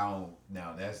 that I don't.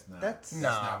 No, that's not. That's- That's Nah.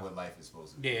 not what life is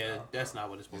supposed to be. Yeah, that's not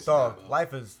what it's supposed Dog, to be. About.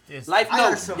 life is Life, I no,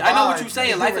 gotta I survive. know what you're saying.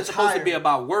 You Life is supposed to be retire.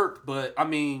 about work, but I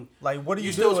mean, like what do you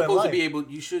you're do still in supposed to life? be able.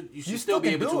 You should You still be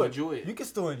can able do to enjoy it. You can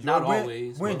still enjoy Not it. We're-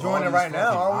 always, We're but enjoying it All right these now,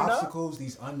 fucking are we not? obstacles,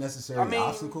 these unnecessary I mean-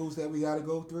 obstacles that we gotta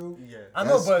go through. yeah. I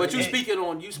know, but But you it, speaking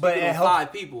on but it on helps-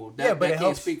 5 people. That, yeah, but that it can't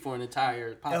helps- speak for an entire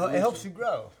it population. helps you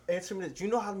grow. Answer me this. Do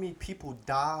you know how many people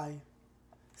die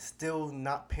still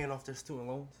not paying off their student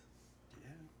loans?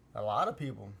 A lot of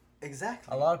people.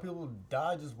 Exactly. A lot of people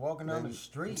die just walking down the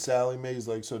street. Sally Mae's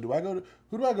like, so do I go to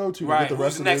who do I go to Right, get the who's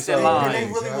rest of next this? in line? And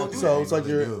they really will do So that. it's like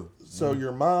They really your do. so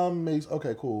your mom makes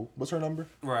okay, cool. What's her number?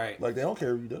 Right. Like they don't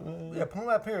care if you don't. Yeah, point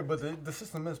that period, but the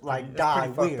system is pretty, Like it's die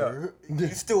pretty fucked up. where? You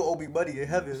still owe me money in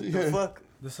heaven. Yeah. The fuck?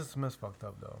 The system is fucked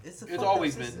up though. It's, a It's fucked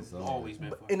always up been system. always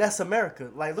been. And that's America.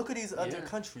 Like, look at these other Yeah.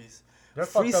 countries. They're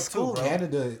Free fucked up school. too, bro.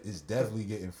 Canada is definitely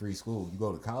getting free school. You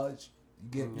go to college,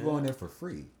 you go in there for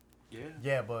free. Yeah.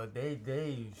 Yeah, but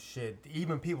they shit.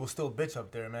 Even people still bitch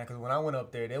up there, man. Because when I went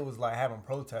up there, they was like having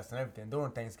protests and everything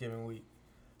during Thanksgiving week.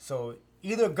 So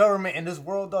either government in this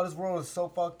world, though, this world is so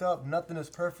fucked up. Nothing is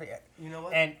perfect. You know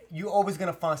what? And you always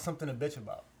gonna find something to bitch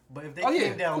about. But if they Oh, yeah,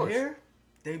 came of down course. here,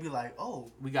 they'd be like, oh,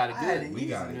 We got it I had good. We easy.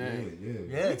 got it. Yeah. Yeah.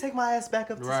 Yeah. Let me take my ass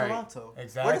back up to Right. Toronto.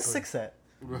 Exactly. Where the 6 at?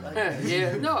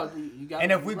 Yeah. No, you got.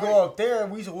 And if we go up there,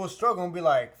 we'll struggle and be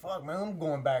like, "Fuck, man, I'm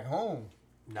going back home,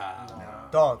 Nah.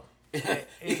 dog."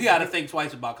 You gotta think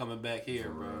twice about coming back here,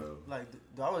 bro. Like,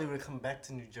 do I really want to come back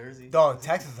to New Jersey? Dog,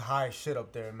 taxes is high as shit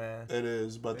up there, man. It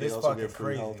is, but they It's also fucking get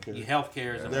free crazy. healthcare. Your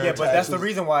healthcare is Their Yeah, but that's the taxes-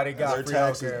 reason why they got Their free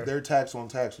taxes, healthcare. their tax on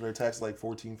tax, so their tax like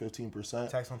 14-15%.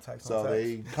 Tax on tax on So tax.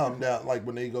 they come down like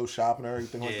when they go shopping or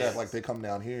anything like Yeah. that. Like they come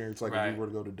down here. It's like if Right. we were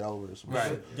to go to Delaware or something.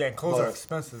 Right. Yeah, and clothes are But-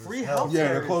 expensive. as Free hell. health- Yeah,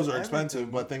 Healthcare their clothes is are expensive,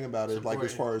 everything. but think about it. Like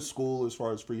as far as school, as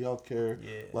far as free healthcare,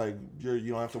 Yeah. like you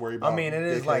don't have to worry about. I mean, it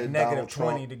is like dickhead negative Donald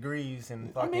Trump. 20 degrees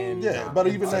and fucking. Yeah, but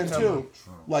even then September. too,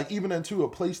 like even then too, a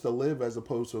place to live as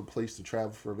opposed to a place to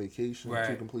travel for vacation, are two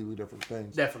Right. completely different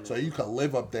things. Definitely. So you could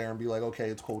live up there and be like, okay,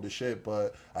 it's cold as shit,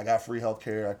 but I got free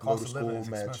healthcare. I can go Cost to of living school, is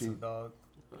mad expensive, cheap. dog.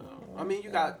 I mean, you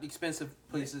got expensive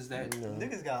places that.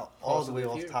 Niggas got all the way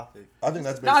live off here. topic. I think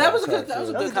that's. No, based that off was a good. tax, That was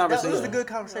a yeah. good That conversation. was a good That was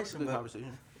a conversation. good But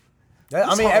conversation. Yeah, I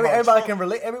Let's mean, talk about everybody Trump. can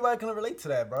relate. Everybody can relate to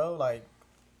that, bro. Like,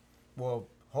 well,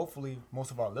 hopefully,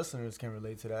 most of our listeners can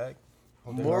relate to that.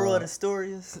 Hope they moral know. of the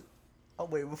story is, I'm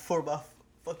waiting for my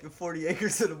fucking 40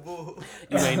 acres of the bull.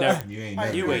 You ain't never. You ain't I never.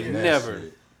 ain't You ain't doing that never.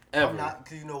 shit. I'm Ever. not,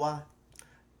 because you know why?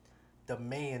 The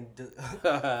man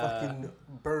fucking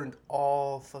burned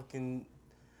all fucking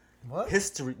What?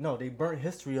 history. No, they burnt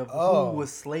history of Oh. who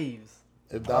was slaves.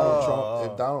 If Donald Oh.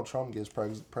 Trump, if Donald Trump gets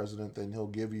president, then he'll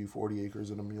give you 40 acres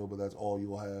and a mule, but that's all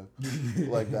you'll have.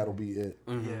 Like that'll be it.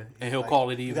 Yeah, And he'll like, call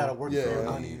it You even. gotta work for your Yeah,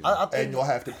 money. I and think you'll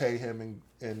have to pay him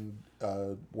in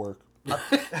work.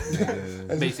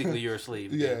 Yeah. Basically, you're a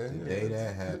slave. Yeah, The day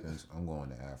that happens, I'm going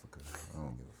to Africa. I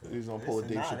don't give a fuck. he's gonna pull a Listen,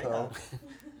 Dave nah, they Chappelle.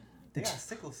 They got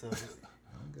sickle cell.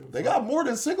 They got more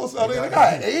than sickle cell. They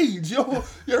got AIDS. Yo,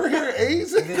 you ever hear of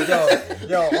AIDS?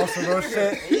 yo, on some real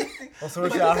shit. On some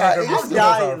real shit, I heard the I'm mosquitoes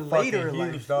dying are later, fucking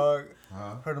like- huge, dog.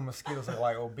 Huh? Heard the mosquitoes are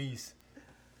like obese.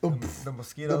 The The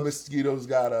mosquitoes, mosquitoes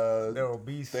got they're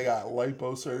obese. they got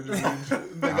liposurgery. and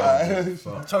shit. They I don't got give a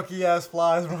fuck. chunky ass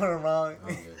flies running around. I don't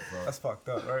give a fuck. That's fucked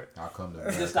up, right? I'll come to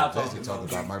Just America stop just to talking.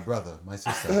 talk about my brother, my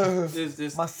sister.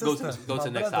 Just My go sister, to, go my to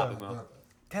the next brother. topic, man.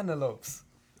 Cantaloupes.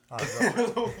 Alright, bro.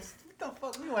 What the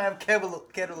fuck? We don't have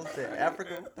cantaloupes in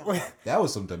Africa. What the fuck? That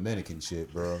was some Dominican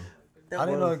shit, bro. I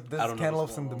didn't know I this don't know cantaloupes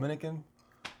what's from going on. Dominican.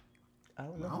 I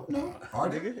don't I know. don't know. Are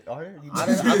they? Nigga, are there? You I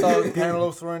thought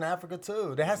cantaloupes were in Africa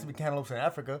too. There has to be cantaloupes in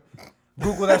Africa.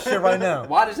 Google that shit right now.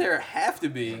 Why does there have to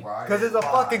be? Because it's a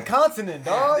fucking continent,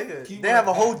 dog. They have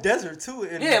a whole desert too.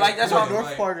 In Yeah, like, that's the what I'm north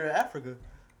like- part of Africa.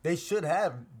 They should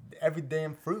have every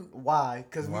damn fruit. Why?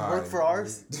 Because we work for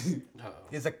ours.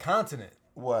 It's a continent.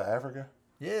 What, Africa?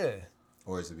 Yeah.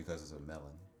 Or is it because it's a melon?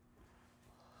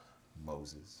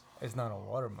 Moses. It's not a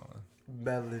watermelon.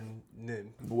 Melanin.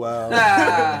 Wow.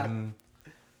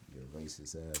 You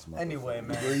racist ass motherfucker. Anyway,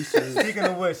 man. Racist. Speaking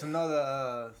of which,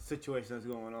 another situation that's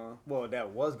going on. Well, that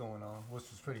was going on, which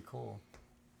was pretty cool.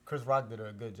 Chris Rock did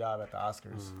a good job at the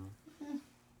Oscars.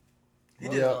 He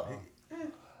did. Yeah.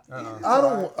 I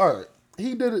don't. All right.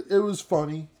 He did it. It was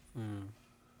funny.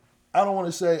 I don't want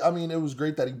to say. I mean, it was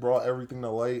great that he brought everything to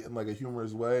light in like a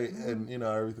humorous way, and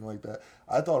everything like that.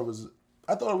 I thought it was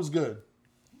good.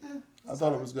 I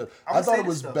thought it was good. I thought it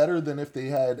was better than if they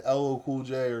had LL Cool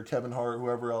J or Kevin Hart,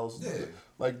 whoever else. Yeah.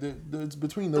 Like it's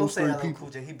between Don't those say three LL people. Cool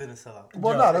J. He been a sellout.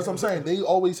 Well, no, that's what I'm saying. They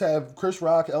always have Chris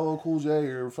Rock, LL Cool J,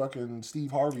 or fucking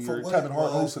Steve Harvey or Kevin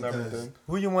Hart hosting everything.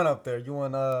 Who you want up there? You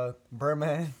want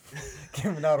Birdman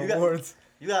giving out awards?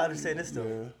 You gotta understand this though.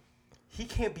 Yeah. He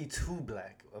can't be too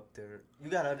black up there. You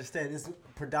gotta understand. It's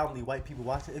predominantly white people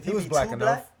watching. If He he was be black too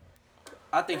enough. black,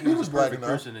 I think he was the black perfect enough.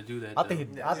 person to do that. I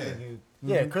think though.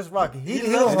 yeah, Chris Rock. He he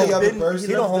don't loves to hold, bend, person. he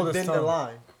He don't loves hold to his bend the tongue.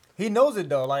 line. he knows it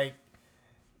though. Like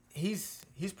he's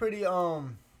pretty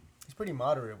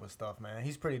moderate with stuff, man.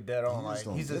 He's pretty dead on. He just Like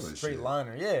don't he's a give a straight shit.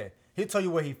 liner. Yeah, he'll tell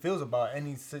you what he feels about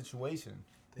any situation.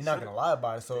 He's not gonna lie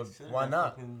about it. So why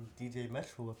not? Fucking DJ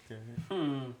Metro up there.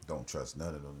 Don't trust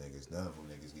none of them niggas. None of them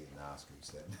niggas getting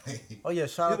Oscars that night. Oh yeah,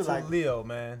 shout He out was to like- Leo,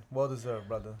 man. Well deserved,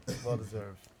 brother. Well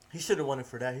deserved. He should have won it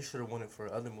for that. He should have won it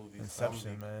for other movies.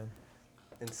 Inception, man.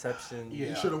 Inception. Yeah.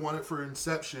 He should have won it for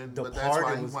Inception, but that's Departed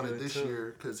why he was won it good, this too.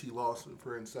 year because he lost it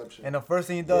for Inception. And the first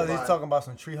thing he does, Yeah. he's talking about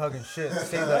some tree hugging shit.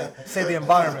 Say the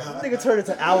environment. Nigga turned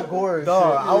into Al Gore. and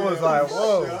Dog, shit. I was like,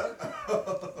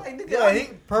 whoa. Like, nigga, Yeah,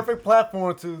 he perfect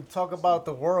platform to talk about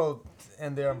the world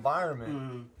and their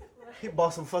environment. he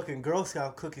bought some fucking Girl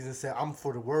Scout cookies and said, "I'm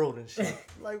for the world" and shit.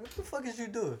 Like, what the fuck is you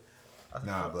doing?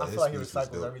 Nah, but I his feel like he speech was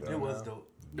recycles dope, everything. though. It was now. dope.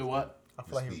 Do what? I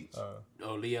feel like he, Speech.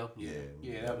 Oh, Leo. Yeah,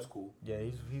 Yeah. that was cool. yeah,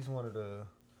 he's one of the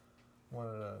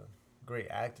great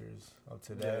actors of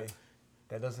today. Yeah.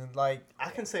 That doesn't like. I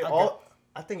can say I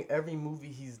I think every movie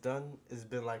he's done has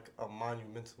been like a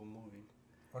monumental movie.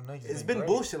 Or no, he's It's been great.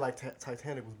 bullshit. Like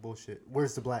Titanic was bullshit.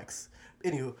 Where's the blacks?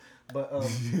 Anywho, but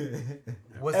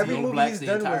What's every eating, movie Blacks he's the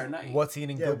done entire was night. what's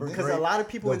eating yeah, Gilbert because Grape? a lot of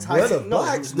people in The weather Titanic. No,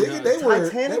 blacks, no, nigga, they were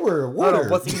Titanic? water.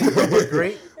 What's eating Gilbert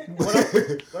Grape? what I'm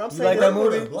You saying, like that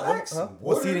movie? Blacks,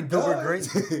 What's eating Gilbert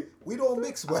Grape? We don't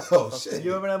mix well. Shit.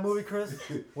 You remember that movie, Chris?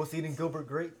 What's eating Gilbert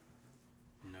Grape?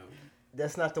 No.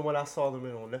 that's not the one I saw them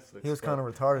in on Netflix. He was kind of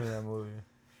retarded in that movie.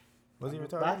 Was he retarded?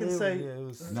 But I can Yeah, say- yeah, it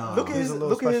was. Nah. Look at He was his a little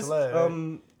look at his special ed, right?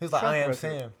 He was like, track I am record.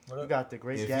 Sam. What You up? got the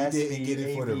Great If Gatsby, he didn't get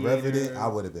it for the Aviator, Revenant, I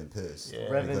would have been pissed. Yeah.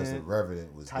 Because the Revenant,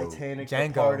 Revenant was dope. Titanic, Django.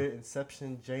 Departed,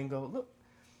 Inception, Django. Look,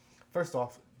 first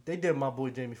off, they did my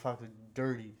boy Jamie Foxx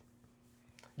dirty.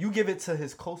 You give it to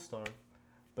his co-star,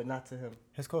 but not to him.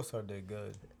 His co-star did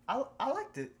good. I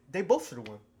liked it. They both should have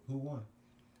won. Who won?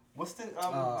 What's the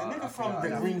I nigga from forgot. the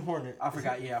Green Hornet? I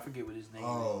forgot. Yeah, I forget what his name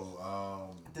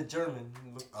is. The German.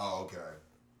 Oh, okay.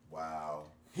 Wow.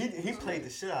 He played the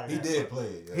shit out of He that. did play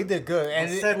it. Yeah. He did good, And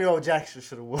and Samuel L. Jackson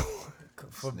should have won.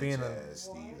 for Snitch being a ass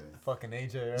Steven. fucking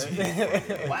AJ,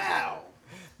 right? Wow.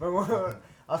 Remember,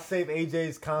 I saved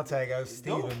AJ's contact as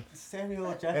Steven. Samuel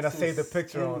L. Jackson. And I saved the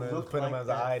picture on it and put him as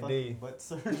an ID. Butt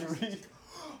surgery.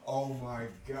 Oh my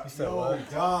god. said Yo, what?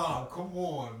 Dom, come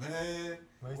on, man.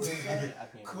 What you I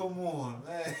can't Come on,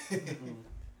 man.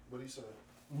 What do you say?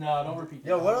 No, don't repeat.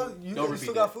 Yo, that. what else? You Don't still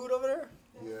repeat got that. food over there?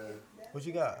 Yeah. What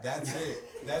you got? That's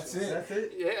it. That's it. That's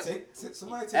it. Yeah.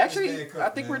 Somebody take Actually, this damn cup, I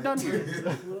think man. we're done here.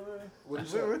 What do you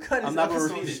say? We're cutting I'm this not gonna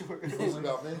episode repeat it. short. What's it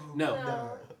about me?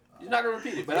 No, he's not gonna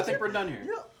repeat it. But I think we're done here.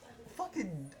 Yo,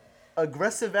 fucking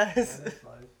aggressive ass.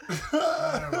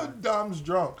 Dom's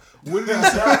drunk. What did he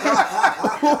say?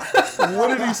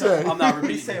 What did he say? I'm not What do you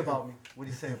repeating. say it. about me? What do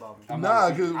you say about me? I'm Nah, not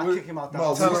repeating. cause I kick him out the Mo,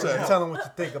 house. what Tell he him, say? tell him what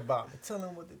you think about me. Tell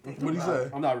him what you think. What he say?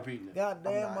 I'm not repeating it. God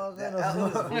damn, That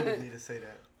Mozana. was rude of me to say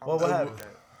that. I'm What good happened? with that.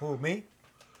 Who, me?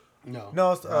 No.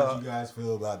 No, it's, How'd you guys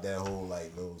feel about that whole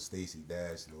like little Stacey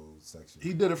Dash little section?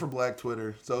 He did it for Black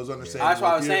Twitter, so it was understandable. That's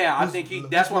what I was Yeah. saying. I Who's- think he. who's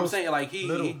That's what I'm most saying. Like he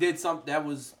little? did something that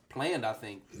was planned. I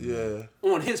think Yeah.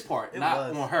 on his part, It not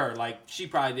was. on her. Like she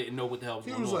probably didn't know what the hell was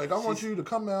He going was on. like, I want you to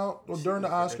come out during the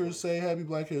Oscars, say Happy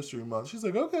Black History Month. She's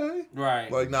like, okay.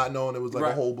 Right. Like, not knowing it was like a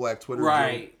Right. whole Black Twitter.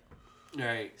 Right.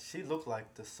 Right. She looked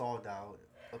like the saw doll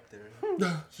up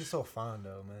there. She's so fine,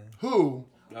 though, man. Joke. Who?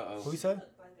 Uh Who oh. you say?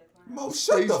 Mo,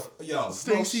 shut the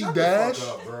Stacey shut Dash? the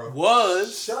fuck up, bro.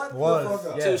 Was Was, the fuck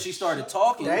up. yeah. till she started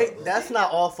talking. That's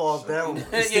not all falls down.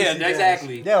 Yeah,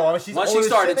 exactly. Yeah, well, she's Once she old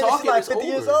as started shit, nigga, talking, she's like it's 50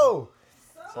 years over. old.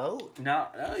 So, No,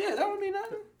 yeah, that don't mean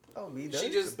nothing. oh, me She does.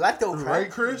 just- Black don't crack.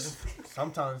 Right, Chris?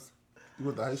 Sometimes. You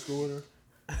went to high school with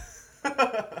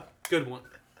her? Good one.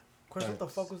 Chris, what the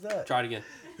fuck was that? Try it again.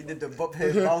 He did the bump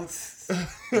head bounce.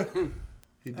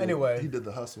 He did, Anyway. He did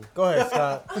the hustle. Go ahead,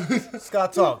 Scott.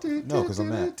 Scott, talk. No, because I'm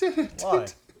mad. Why?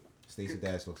 Stacey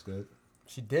Dash looks good.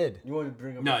 She did. You want to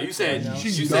bring up? No, a you said picture right now?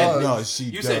 you does. said No, she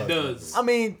you does. said does. I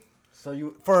mean, So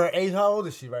you for her age, how old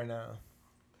is she right now?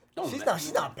 Don't She's matter. not.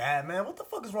 She's not bad, man. What the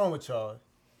fuck is wrong with y'all?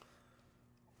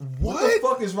 What the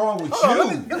fuck is wrong with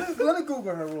Hold on, you? let me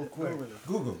Google her real quick.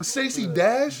 Google. Stacey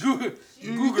Dash?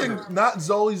 You think not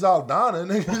Zoe Saldana,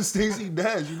 nigga? Stacey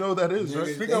Dash. You know what that is, right?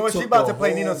 Nigga, Speaking they of which, she took about the to play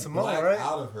whole Nina Simone, black right?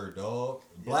 Out of her, dog.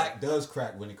 Black does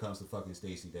crack when it comes to fucking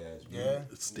Stacey Dash. B. Yeah.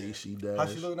 Stacey Dash. How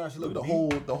she look now? She look the beat. whole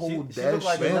She Dash look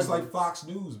like Man, family. it's like Fox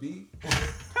News, B.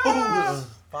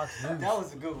 Fox News. that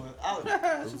was a good one.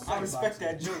 I respect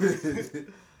that joke.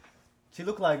 She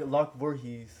looked like Lark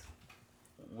Voorhees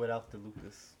without the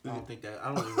lupus. I don't think that. I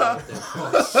don't even know what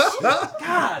that.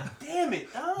 God damn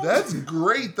it, dog. That's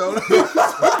great, though.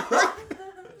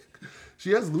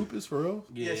 She has lupus for real.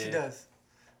 Yeah, she does.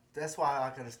 That's why I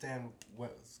can understand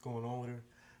what's going on with her,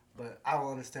 but I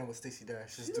don't understand what Stacey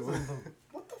Dash is doing.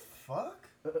 What the fuck?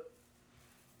 You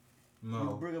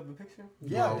No. bring up the picture?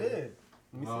 Yeah, No. I did.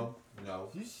 No.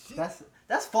 That's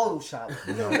Photoshop.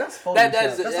 That's Photoshop.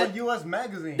 That's That's on U.S.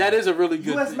 Magazine. That is a really good.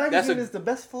 U.S. That's Magazine a, is the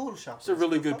best Photoshop. it's a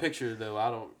really good picture though.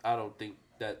 I don't think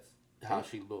that's how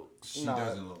she looks. She Nah.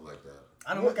 doesn't look like that.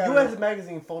 I don't look at U.S. her.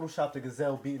 Magazine photoshopped a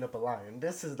gazelle beating up a lion.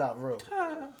 This is not real.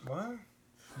 What?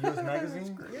 U.S.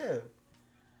 Magazine? Yeah.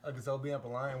 A gazelle being up a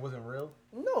lion wasn't real.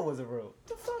 No, it wasn't real.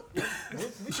 The fuck? We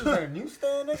just at a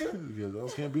newsstand, nigga. Yeah,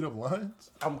 those can't beat up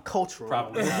lions. I'm cultural.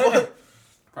 Probably not.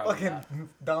 Probably Fucking not.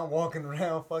 Don walking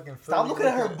around, fucking. Stop Philly looking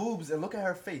at her looking- boobs and look at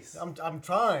her face. I'm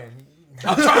trying.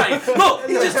 I'm trying. Look,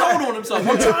 he just told on himself.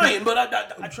 I'm trying, but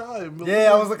I'm trying. but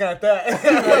Yeah, I was looking at that.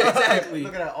 exactly.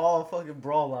 Looking at all fucking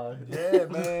bra lines. Yeah,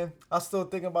 man. I was still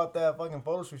thinking about that fucking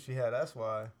photo shoot she had. That's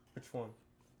why. Which one?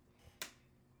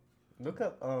 Look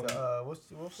up. What's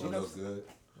She looks good.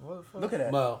 what the fuck? Look at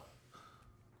that. Well,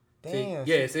 see, Damn.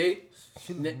 yeah, see,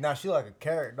 She now she like a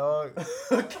carrot, dog.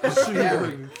 She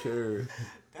doesn't care.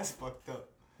 That's fucked up.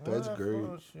 That's What great.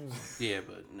 photo shoot? yeah,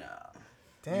 but nah.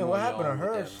 Damn, You what on happened to your own with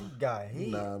her? that She one. got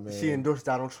heat. Nah, man. She endorsed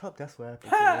Donald Trump. That's what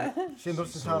happened. To her. She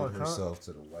endorsed the Sold Donald Trump. herself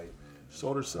to the white man.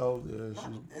 Sold herself. Yeah,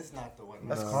 It's not the one.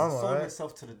 That's Nah. karma, Sold right?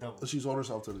 herself to the devil. she sold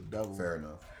herself to the devil. Fair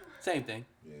enough. Same thing.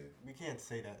 Yeah. We can't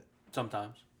say that.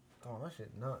 Sometimes. Oh, that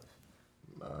shit nuts.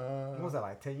 What was that,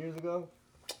 like 10 years ago?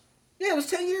 Yeah, it was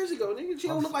 10 years ago, nigga. She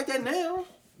don't look like that now.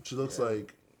 She looks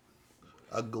like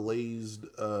a glazed,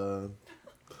 Going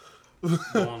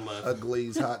left. a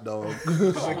glazed hot dog.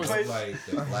 Almost like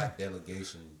the black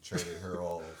delegation traded her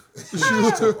off. She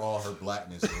took all her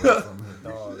blackness away from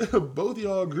her. Both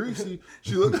y'all greasy.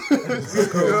 She looked. We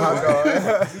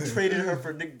traded her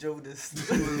for Nick Jonas.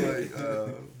 like,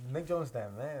 Nick Jonas,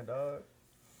 that man, dog.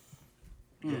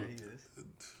 Yeah, he is.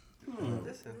 Listen.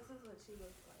 This is what she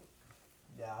looks like.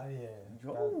 Yeah.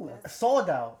 Yo, sold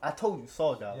out. I told you,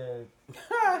 sold out. Yeah.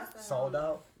 Sold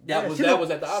out. That Yeah, was she that look-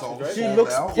 was at the Oscars, right? She Sold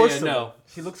looks out? porcelain. Yeah, no.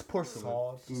 She looks porcelain.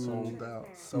 sold out.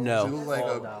 No. She looked like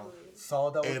Sold a out.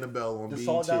 Sold out. Annabelle on The BET.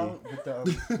 sold out with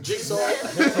the Jigsaw.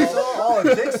 Oh,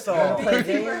 Jigsaw. play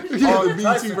game. Yeah, Oh, the BET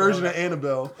Tyson version one. of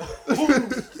Annabelle.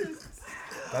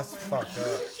 That's fucked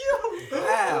up.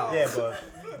 Wow. Yeah, but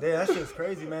that shit's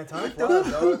crazy, man. Time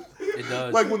flies, dog. It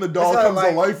does. Like when the doll It's comes like-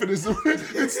 to life and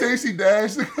it's Stacey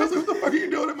Dash. Because what the fuck are you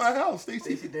doing in my house,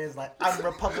 Stacey? Stacey Dash like, I'm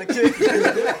Republican.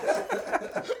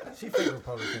 She fake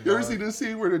Republican. You ever dog. see this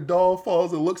scene where the doll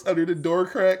falls and looks under the door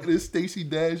crack and it's Stacey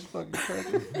Dash fucking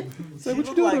cracking? Say, She what you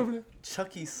look doing like over there?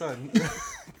 Chucky's son.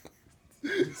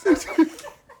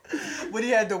 When he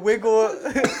had the wig on.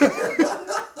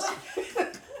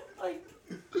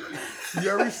 You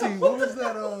ever see, what was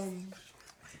that,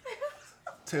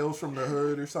 Tales from the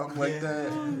Hood or something like Yeah.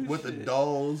 that? With the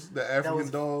dolls, the African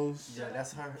was- dolls. Yeah,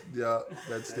 that's her. Yeah,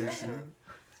 that's Stacey.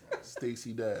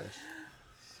 Stacey Dash.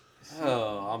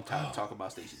 Oh, I'm tired of talking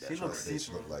about Stacey She Dash. looks They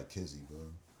see-through. look like Kizzy, bro.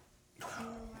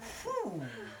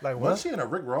 Like Was what? she in a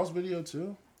Rick Ross video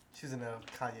too? She's in a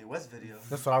Kanye West video.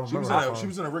 That's what I She was remember. in a, she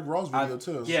was in a Rick Ross video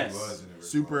too. Yes. Was in it, Rick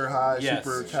Super Ross. high, Yes,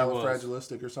 super she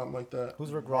califragilistic or something like that.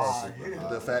 Who's Rick Ross?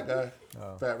 The fat guy,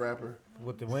 Oh. fat rapper.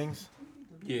 With the wings?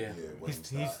 Yeah. Yeah,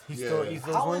 He's Yeah. still eats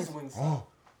those How wings. is Wings?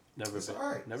 Never It's been.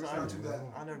 alright. Never It's been. not too bad.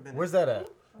 I've never been. Where's that at?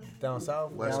 Down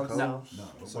south. West Down Coast. south. No,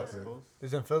 it's up here.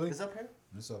 It's in Philly. It's up here.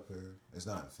 It's up here. It's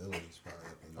not in Philly. It's probably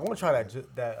up in I want to try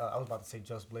that. I was about to say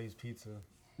Just Blaze Pizza.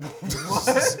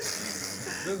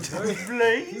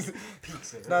 Blaze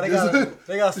pizza. No, they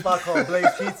got a spot called Blaze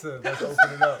Pizza that's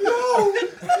opening up.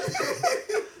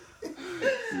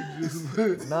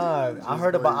 Nah, I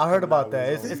heard about that.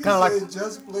 It's kind of like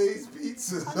Just Blaze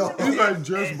Pizza. He's like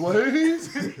Just Blaze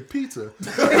Pizza.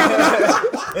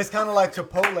 it's kind of like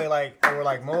Chipotle, like or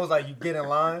like Moe's, like you get in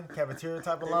line, cafeteria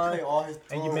type of They line, play all his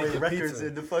and you make your records pizza.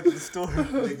 in the fucking store.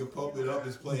 Nigga pump it up.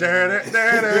 It's playing.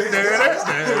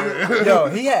 Yo,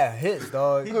 he had hits,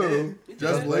 dog. Who?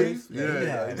 Just Blaze? Yeah,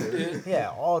 Yeah. he had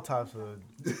all types of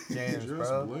jams, Just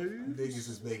bro. Blaze. Niggas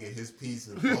is making his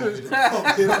pizza. Pump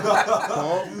it up.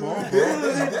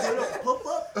 Pump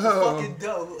up the fucking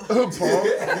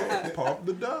dough. Pump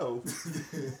the dough.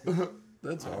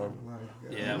 That's all.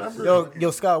 Yeah.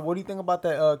 Yo, Scott, what do you think about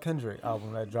that Kendrick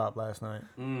album that dropped last night?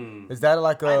 Mm. Is that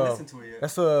like I ain't a? listened to it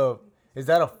yet. Is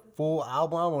that a full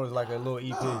album or is it like a little EP?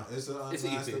 Nah, it's an It's an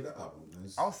EP. unmastered album.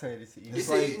 I'll say it's easy. It's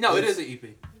It is an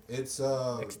EP. It's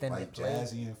Extended like play.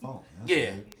 jazzy and funk. That's Yeah.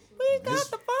 it. We got It's-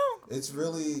 the funk. It's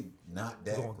really not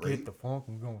We're that gonna great. get the funk.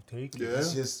 We're gonna take it. Yeah.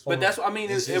 It's just But that's what I mean.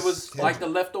 It's It was just like the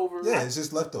leftover. yeah, it's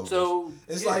just leftovers. So,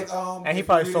 it's yeah. like And he if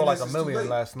probably you sold read like This a Is Too million Late,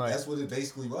 last night. That's what it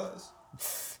basically was.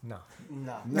 No.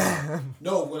 Nah.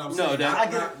 No, what I'm No, saying,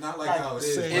 that- not like how it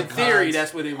is. Same In but theory,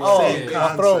 that's what it was. Oh, saying.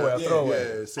 okay. Throwaway, Yeah,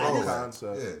 throwaway. Yeah, same Oh,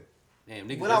 concept. yeah. Damn,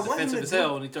 niggas What I was want him defensive to as do-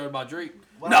 hell when he talked about Drake.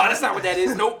 What No, I- that's not what that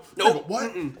is. Nope.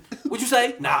 What? What'd you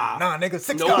say? Nah. Nah, nigga,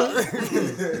 six Nope. dollars.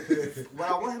 What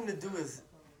I want him to do is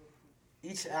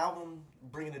each album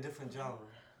bring in a different genre.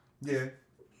 Yeah.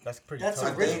 That's pretty That's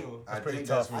tough. original. I pretty think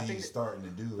tough. that's what I think he's starting to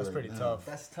do. That's right pretty now. tough.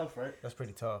 That's tough, right? That's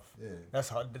pretty tough. Yeah. That's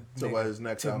hard. So what, his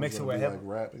next to album's mix it gonna with be hip. like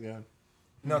rap again?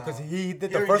 No, because he did He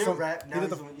the already first did one. rap. He Now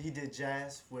did he did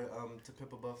jazz with To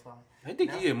Pimp a Butterfly. I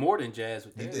think he did more than jazz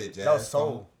with He that. did jazz. That was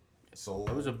soul. Soul.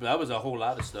 That was a whole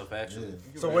lot of stuff actually.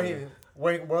 Yeah. So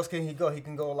where else can he go? He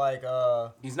can go like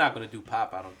He's not gonna do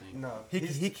pop. I don't think. No.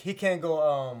 he can't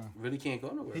go Really can't go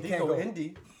nowhere. He He can't go go-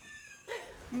 indie.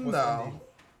 No.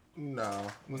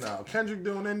 Kendrick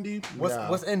doing indie?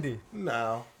 what's indie?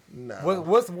 No.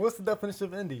 What's the definition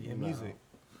of indie in music?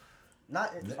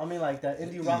 Not, I mean like that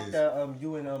indie Indie rock is- that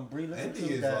you and Bree listen Indie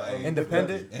to. is That, like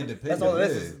Independent? Independent. That's all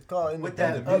it is. yeah. It's called with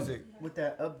that independent music. with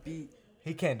that upbeat.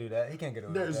 He can't do that. He can't get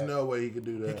away There's with that. no way he could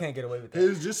do that. He can't get away with that.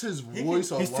 It's just his voice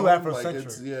alone. he's too like,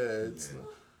 Afrocentric. it's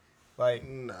Like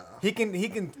nah. he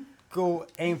can go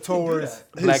aim towards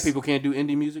Black people can't do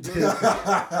indie music.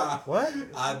 what?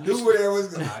 I knew where it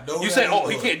was. I know You where say, it oh,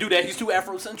 he was. can't do that. He's too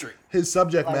Afrocentric. His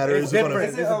subject matter It's is gonna. different.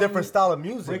 Is It's it, a different style of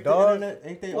music, Break the dog. internet,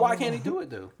 ain't they? Why can't he do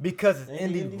it though? Because it's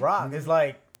indie rock. It's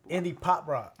like indie pop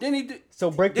rock. Didn't he do?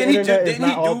 So break the Didn't he do? internet is Didn't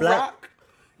he not all do black. rock?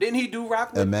 Didn't he do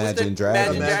rock? With, Imagine the,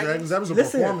 Dragons. Imagine Dragons. That was a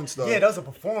Listen. performance though. Yeah, that was a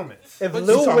performance. If But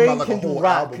Lil you talking Wayne about like a can do whole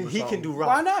rock, album or he can something. do rock.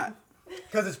 Why not?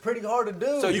 Because it's pretty hard to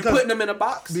do. So you Because- putting him in a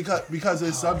box? because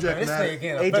his subject this matter. thing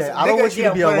again. AJ, offensive. I don't Nigga, want you yeah,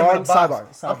 to be I'm putting him in alarmed. a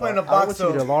box. Sidebar. I'm putting a I don't box. want you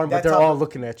to be so alarmed, but that they're type all of-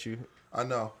 looking at you. I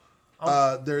know.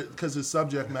 There because his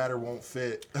subject matter won't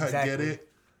fit. I get Exactly. it.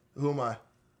 Who am I?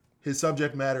 His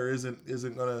subject matter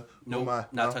isn't gonna. Who Nope, am I?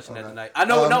 not No? touching that Okay. tonight. I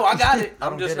know, no, I got it. I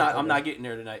I'm don't just get it, not. I'm though. not getting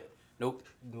there tonight. Nope.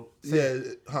 Yeah,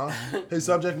 huh? His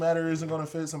subject matter isn't gonna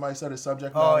fit. Somebody said his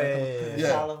subject Oh, matter. yeah.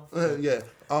 Shallow. Yeah.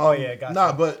 Oh, yeah, gotcha.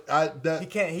 Nah, but He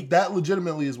can't- that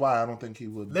legitimately is why I don't think he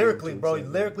would. do Lyrically, it, bro, so-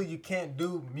 lyrically you can't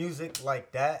do music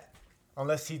like that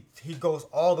unless he goes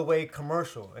all the way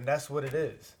commercial, and that's what it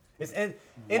is. It's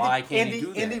Why can't he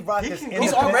do that? indie rock He is can go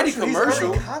He's independent. already He's commercial.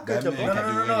 already conquered the That man No,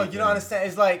 market. no, no, no. You don't understand.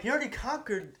 It's like He already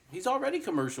conquered. He's already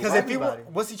commercial. because if he everybody.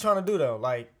 what's he trying to do though?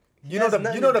 Like He you know has the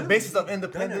nothing to do. basis of He's done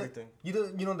independent. everything.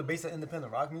 You know the basis of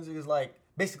independent rock music is like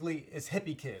basically it's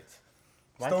hippie kids.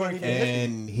 Why Story can't he be kids. hippie?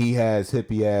 And he has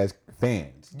hippie ass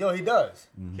fans. Yo, he does.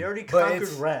 He already But conquered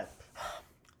it's- rap.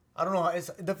 I don't know.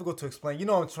 It's difficult to explain. You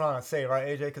know what I'm trying to say, right,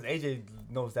 AJ? Because AJ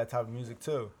knows that type of music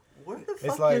too. Where the It's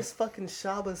fuck like- does fucking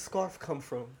Shaba scarf come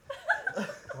from?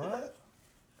 What?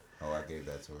 Oh, I gave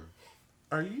that to her.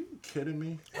 Are you kidding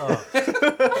me? But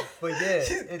yeah,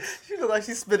 it's She look like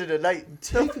she's spending the night.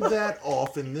 Take that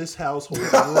off in this household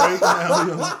right now.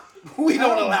 Yo. We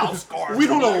don't allow scarves. We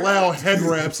don't allow head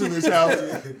wraps in this house.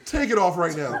 Take it off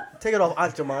right now. Take it off,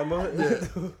 Aunt Jemima.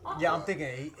 yeah. I'm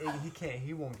thinking he can't.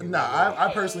 He won't. Get Nah, away with it.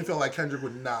 I personally feel like Kendrick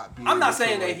would not be. I'm not able to,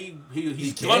 saying that like-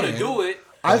 he's He gonna can. do it.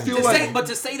 I feel To like. say, but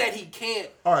to say that he can't.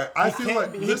 All right, I He feel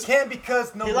can't, like he this. can't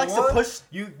because number likes to one, push-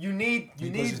 you need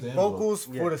He need pushes the envelope. vocals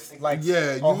for the like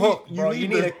Yeah, a hook, bro. You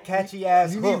need the- a catchy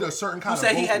ass You hook. need a certain kind Who of.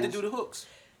 said he had to vocals. do the hooks?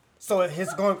 So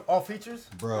his going all features?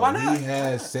 Bro, Why not? he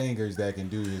has singers that can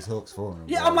do his hooks for him.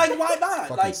 Yeah, bro. I'm like, why not?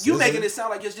 Fucking Like, you SZA. making it sound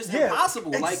like it's just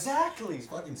impossible. Like, exactly. It's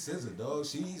fucking SZA, dog.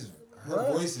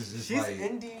 Her voice is just She's like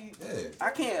indie. Yeah.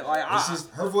 I can't. Like, It's just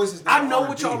her voice is. I not know R&B.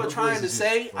 what y'all Her are trying voice to is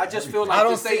say. just I just feel everything. I like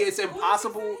don't to say see- it's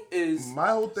impossible is My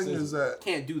whole thing is that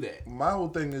can't do that. my whole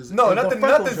thing is No, if- nothing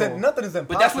freckle is joint. nothing is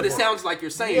impossible. But that's what it sounds like you're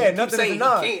saying. Yeah, You keep nothing saying is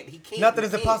not. He can't. Nothing he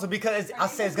is can't. impossible because I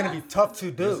said it's gonna be tough to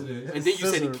Yes, it do. is. And then you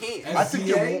said he Scissor. can't. I think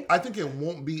SZA? I think it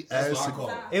won't be That's as. what I call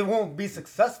it. It won't be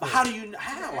successful. But how do you?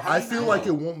 How? I do you feel know? like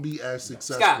it won't be as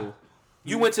successful. Scott,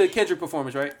 you went to a Kendrick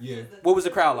performance, right? Yeah. What was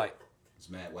the crowd like? It's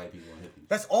mad white people and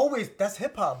hippies. That's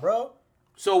hip hop, bro.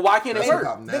 So why can't it That's work?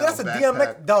 hip-hop now, Nigga, that's a backpack-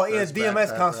 DMX. Dog, yeah, that's DMX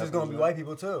backpack concert's gonna be rappers, white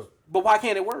people too. But why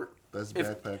can't it work? That's If-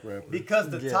 backpack rappers. Because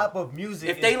the Yeah. type of music.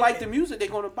 If is- they like the music, they're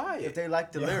gonna buy If it. they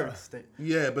like the Yeah. lyrics,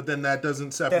 Yeah, but then that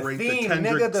doesn't separate the, theme,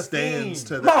 Kendrick nigga, the stands theme.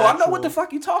 to the No, I know actual- what the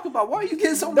fuck you talking about. Why are you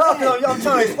getting so No, mad? no, I'm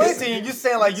trying to explain to you. You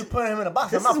saying like you putting him in a box.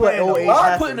 This I'm not is what putting him in a OA Why box.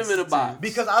 are putting him in a box?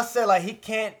 Because I said like he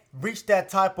can't reach that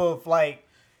type of like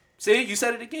See, you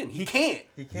said it again. He can't.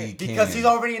 he can't. He because can. he's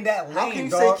already in that lane. How can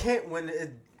you dog. say can't when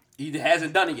it? He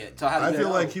hasn't done it yet. So how do I you feel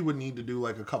know? like he would need to do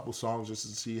like a couple songs just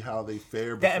to see how they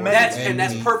fare. That- Before That's he- and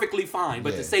that's he- perfectly fine.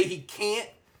 But Yeah. to say he can't,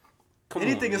 come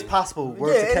Anything on, is man. possible. Yeah,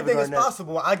 Word to Kevin anything is Garnett.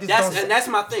 possible. I just That's don't. and that's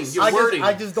my thing. Your I wording.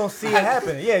 I just don't see it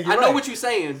happen. Yeah, you're I know right. what you're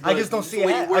saying. I but just don't it's see the it.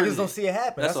 way you I worded just don't see it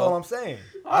happen. That's all. all I'm saying.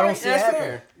 All I don't right, see it that's happen.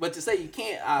 fair. But to say you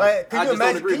can't, I Like, can I you just don't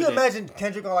imagine? agree Can you with that. imagine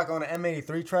Kendrick on like on an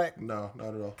M83 track? No,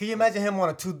 not at all. Can you imagine him on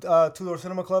a two-door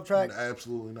cinema club track?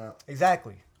 Absolutely not.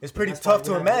 Exactly. It's pretty That's why tough to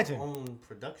we have imagine, our own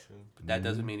production. That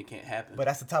doesn't mean it can't happen. but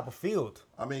that's the type of field.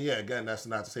 I mean, yeah, again, that's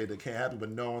not to say that it can't happen,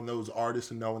 but knowing those artists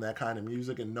and knowing that kind of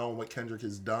music and knowing what Kendrick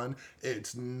has done,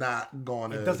 it's not going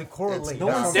to. It doesn't correlate. No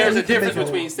one Nah. said there's a he can difference make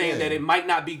a- between saying Yeah. that it might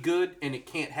not be good and it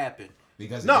can't happen.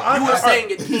 Because No, again, You were I- saying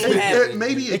it can't happen.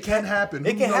 Maybe it can happen.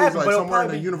 It Who can knows, happen, like but it'll somewhere in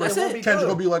the probably- universe, it won't be Kendrick good.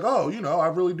 will be like, "Oh, you know, I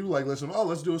really do like listen. Oh,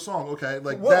 let's do a song. Okay,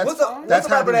 like What- that's what's that's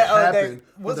the rapper having to that, happen.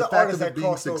 what's But the the fact artist of it that being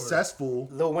crossed over? successful,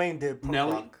 Lil Wayne did punk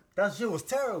Nelly? rock. That shit was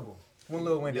terrible. When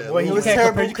Lil Wayne did. Yeah, Well, it you It was can't terrible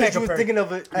compare. You can't because you was compare. thinking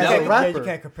of it You as can't a compare. rapper. You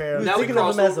can't compare. You was Nelly thinking of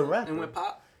him crossed as a over rapper. and went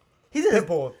pop. He's a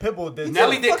Pitbull did.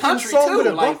 Nelly a did fucking country song too. with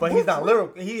a Like, But he's not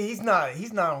lyrical. He's not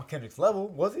on Kendrick's level,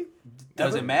 was he?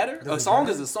 does it matter? A song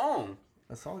is a song.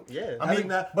 A song, yeah. I I mean, think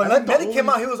that- but I think the Nelly came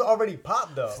only- out. He was already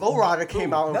pop though. Flow Rider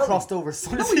came out and Nelly. crossed over as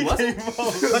soon as No, he he came wasn't.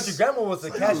 out. Country Grammar was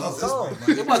a catchy love this song.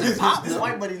 one. It wasn't pop. This though.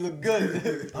 white buddy look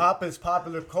good. Pop is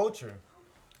popular culture.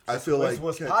 I feel It like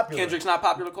was Ken- popular. Kendrick's not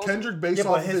popular culture. Kendrick, based Yeah,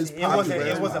 off but of his it wasn't. It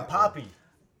popularity- wasn't poppy.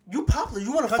 You popular.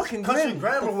 You want a fucking Country Grammy.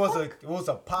 Grammar What the was fuck? it was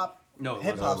a pop No, it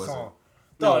hip wasn't. hop No, it wasn't. song.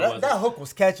 No, No, it that wasn't. hook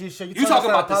was catchy as shit. You telling talking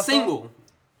us about that the a pop song? single?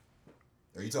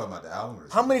 Are you talking about the album? Or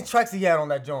How many tracks he had on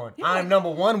that joint? Yeah. I'm Number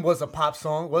One was a pop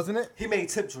song, wasn't it? He made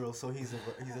Tip Drill, so he's a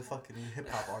fucking hip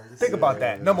hop artist. Think about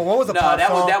that. Number One was a No, pop that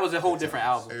song. was a whole different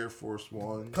album. Air Force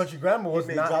One. Country Grammar was He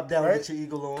made not Drop Down right? Get Your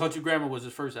Eagle On. Country Grammar was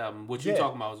his first album. What you Yeah.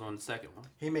 talking about was on the second one.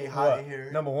 He made Hot What? in Here.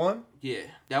 Number One. Yeah,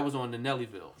 that was on the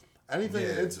Nellyville. Anything,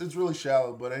 Yeah. it's really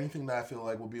shallow, but anything that I feel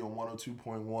like will be on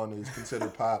 102.1 is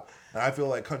considered pop. And I feel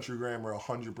like Country Grammar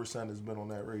 100% has been on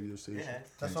that radio station. Yeah.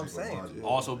 That's what I'm Kendrick saying. Lamar. Yeah.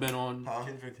 Also been on.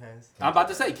 Kendrick has. I'm about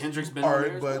to say Kendrick's been All on right,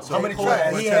 there. as but well. so- How many Cole-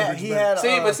 tracks? but He had. Kendrick's He been- had.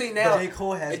 See, but see now J.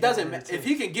 Cole has it doesn't. been on there, If too.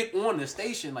 he can get on the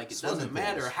station, like it doesn't Swimming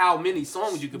matter pools. how many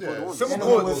songs you can put Yeah. on. Swimming And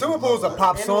Pool. the one Swimming Pool was a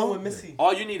pop And the one with song. Missy.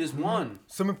 All you need is one.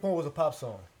 Swimming Pool was a pop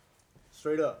song.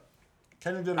 Straight up.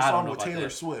 Kendrick did a I don't song know with about Taylor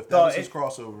that. Swift. No, That was his it-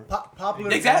 crossover.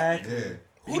 Popular. Exactly.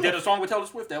 Yeah. He did a song with Taylor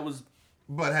Swift. That was.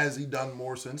 But has he done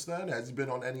more since then? Has he been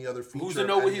on any other feature? Who's to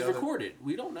know what any he's other- recorded?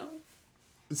 We don't know.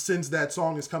 Since that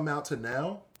song has come out to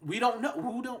now? We don't know.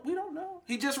 We don't know.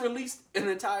 He just released an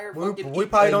entire fucking We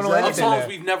probably don't know Exactly. of anything. songs then.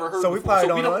 we've never heard So we before. probably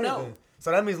So we don't don't know know. anything. So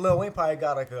that means Lil Wayne probably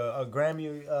got like a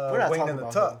Grammy We're not waiting talking in the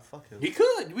about tuck. him. Fuck him. He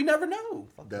could. We never know.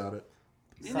 Doubt it.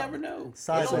 You never know.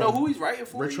 Side You don't know who he's writing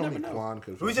for. Rich You never Homie know. Quan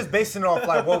could. We just basing it off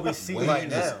like what we see Wayne right is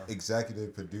now.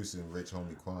 executive producing Rich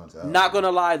Homie Quan's album. Not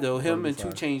gonna lie though, him and 2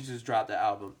 100%. Chainz just dropped the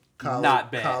album. College-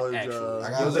 Not bad, college, actually. I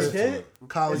gotta was listen it? to it.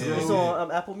 College Yeah. It's Road.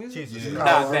 on Apple Music. Jesus. Yeah. Not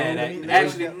College bad. Road.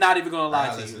 Actually, not even gonna I lie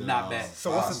gotta to listen you. to Not it. bad.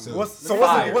 So Five, what's too. what's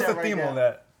Fire. the Right theme now. on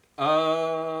that?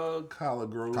 College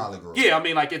Grove. College Grove. Yeah, I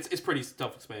mean, like it's pretty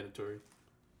self-explanatory.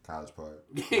 College Park.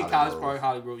 Yeah, College Park,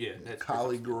 Holly Grove. Yeah, that's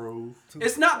College Grove.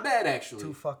 It's not bad actually.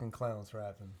 Two fucking clowns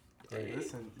rapping.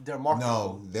 Listen, they're marketing.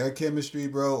 No, their chemistry,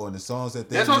 bro, on the songs that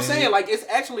they That's what I'm made, saying. Like it's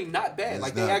actually not bad. It's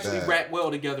like they not actually bad. rap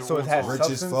well together. So on it has songs. rich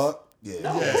as substance? fuck. Yeah.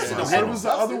 No. Yeah. It don't What have was no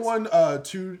the other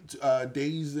substance. one? 2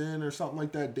 Days In or something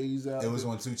like that. Days Out. It was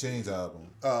on 2 Chainz album.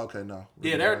 Oh, okay, no.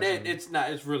 Yeah, they're it's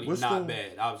not. It's really What's not the-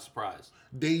 bad. I was surprised.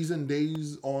 Days and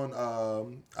Days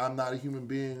on I'm Not a Human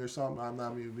Being or something. I'm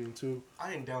Not a Human Being too.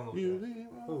 I didn't download You that.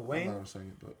 Who, I'm Wayne? not gonna sing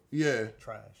it, but yeah.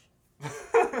 Trash.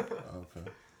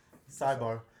 Okay.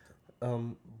 Sidebar.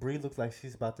 Bree looks like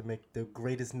she's about to make the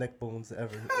greatest neck bones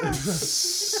ever.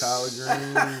 Collard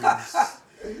greens.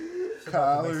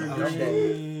 Collard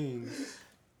greens.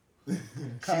 She's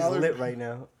Collard, lit right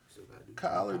now.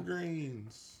 collard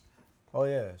greens. Oh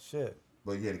yeah, shit.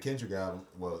 But yeah, the Kendrick album,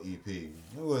 well, EP, it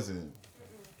wasn't.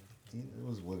 It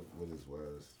was what it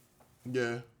was.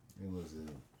 Yeah.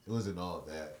 It wasn't all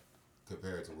that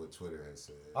compared to what Twitter had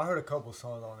said. I heard a couple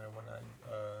songs on there when I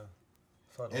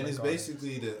saw the And link it's on it.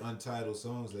 basically the untitled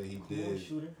songs that he did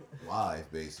live,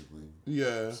 basically.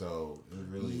 Yeah. So it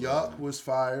really Yuck was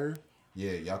fire.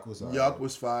 Yeah, Yuck was alright. Yuck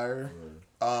was fire.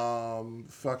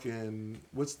 Fucking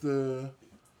what's the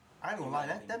I ain't gonna lie,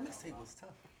 that mixtape was tough.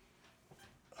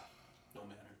 No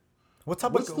matter. What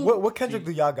type What's of the- what Kendrick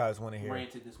do y'all guys want to hear?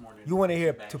 Ranted this morning. You want to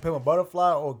hear Back. To Pimp a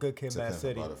Butterfly or Good Kid, To Mad Pimp a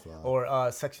City Butterfly.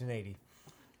 or Section 80?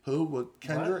 who? What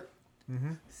Kendrick?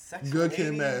 Section Good Kid,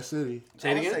 80, Mad City. Say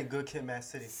it I would again? say Good Kid, Mad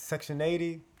City. Section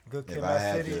 80, Good Kid, If I Mad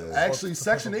had City. to- or Actually, To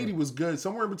Section Pimp a 80 was good.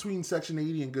 Somewhere in between Section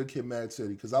 80 and Good Kid, Mad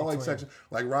City. Because I like Between. Section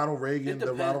like Ronald Reagan. It The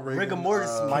depends. Ronald Reagan. Rigor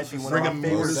Mortis might be one of Rigor my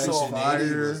favorite Mortis was songs. Section 80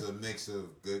 fire. was a mix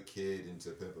of Good Kid and To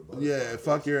Pimp a Butterfly. Yeah,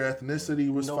 Fuck Your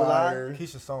Ethnicity was No fire.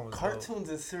 Keisha's song was dope. Cartoons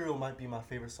and Cereal might be my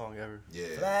favorite song ever. Yeah.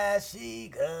 Flashy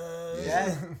girls.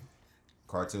 Yeah.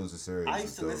 Cartoons and series. I was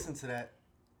used to dope. listen to that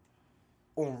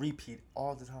on repeat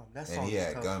all the time. That song And he was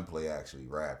had tough. Gunplay actually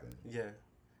rapping. Yeah.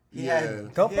 He Yeah.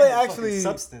 had Gunplay he had fucking actually-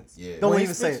 substance. Yeah. Don't When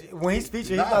even say it. when he's featured,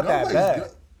 he's Nah, not that Gunplay's bad.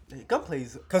 good.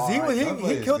 Gunplay's Cause he alright. Gunplay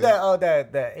he is killed good.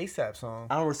 that ASAP song.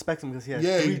 I don't respect him because he has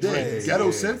Yeah, three he did. dreads. Ghetto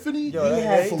Yeah. Symphony. Yo, He that-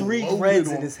 had he three loaded dreads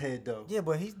in on- his head though. Yeah,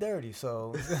 but he's dirty,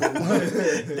 so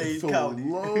Dave So Cowley.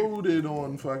 loaded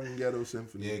on fucking Ghetto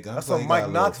Symphony. Yeah, Gunplay that's when got Mike a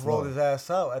little Knox flow. rolled his ass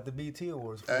out at the BT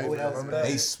Awards. Hey, Oh, that was Remember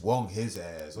They that? swung his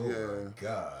ass. Oh Yeah. my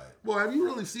god. Well, have you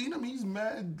really seen him? He's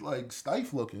mad, like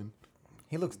stiff looking.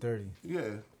 He looks dirty. Yeah,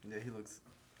 Yeah, he looks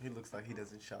like he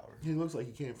doesn't shower. he looks like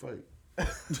he can't fight.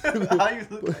 How you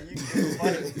look like you can't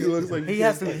fight? He looks like He can't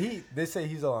has to. fight. They say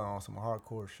he's on some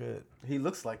hardcore shit. He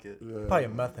looks like it. Yeah. Probably a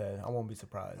meth head. I won't be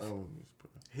surprised. Oh,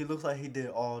 He looks like he did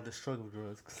all the struggle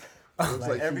drugs. looks like,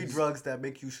 like every he's- drugs that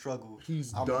make you struggle.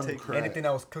 He's I'ma done take crack. Anything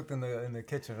that was cooked in the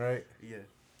kitchen, right? Yeah.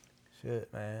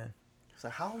 Shit, man. So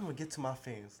how I'm gonna get to my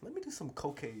fans? Let me do some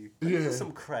cocaine. Let me Yeah. do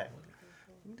some crack.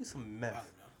 Let me do some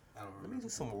meth. I don't Let remember. me do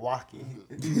some walkie.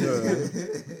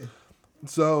 Yeah.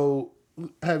 So,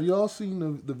 have y'all seen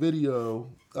the video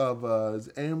of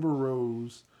Amber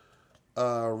Rose,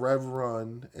 Rev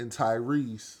Run, and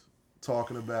Tyrese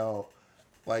talking about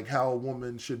like how a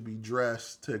woman should be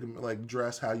dressed to like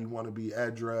dress how you want to be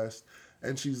addressed,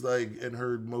 and she's like in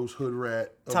her most hood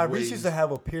rat. Of Tyrese ways. used to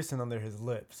have a piercing under his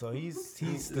lip, so he's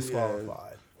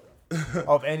disqualified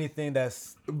of anything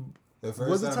that's. The Was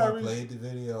first it time I Tyrese? played the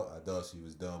video, I thought she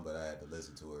was dumb, but I had to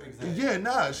listen to her. Exactly. Yeah,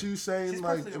 nah. She was saying She's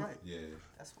like, perfectly right. Yeah.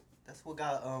 That's what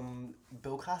got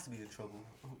Bill Cosby in trouble.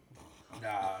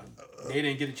 Nah, they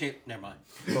didn't get a chance. Never mind.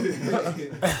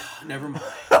 Never mind.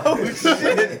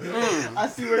 I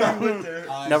see where you went there.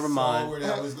 I Never saw mind. where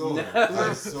that was going.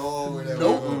 I saw where that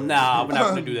was going. Nah, we're not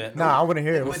gonna do that. Nah, I want to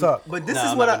hear it. What's up? But this Nah,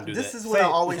 is I'm what not I gonna do this that. is what Say I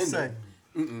it. always say.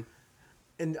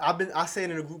 And I say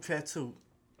it in a group chat too.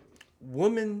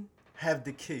 Women have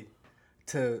the key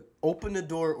to open the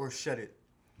door or shut it.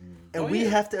 And Oh, we yeah.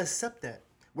 have to accept that.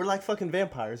 We're like fucking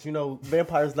vampires. You know,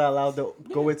 vampires not allowed to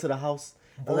go into the house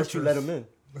unless you let them in.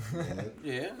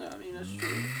 Yeah, no, I mean that's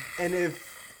true. And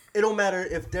if it don't matter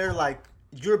if they're like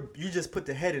you just put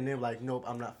the head in there like, nope,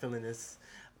 I'm not feeling this.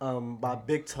 My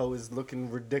big toe is looking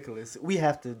ridiculous. We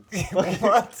have to.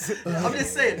 What? I'm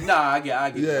just saying. Nah, I get.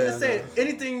 I'm Yeah. just saying.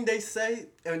 Anything they say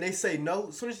and they say no.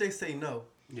 As soon as they say no,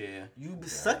 Yeah, you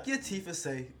suck your teeth and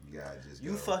say You gotta just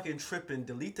you go. fucking tripping.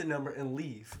 Delete the number and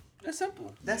leave. that's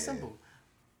simple. That's Yeah. simple.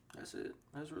 That's it.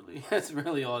 That's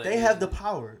really all. They have the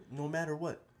power, no matter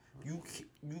what. You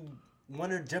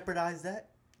want to jeopardize that?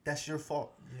 That's your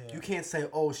fault. Yeah. You can't say,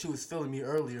 "Oh, she was feeling me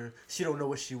earlier. She don't know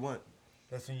what she want."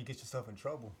 That's when you get yourself in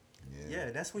trouble.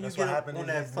 Yeah, that's when That's you what get happened on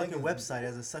to that these fucking niggas. website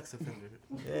as a sex offender.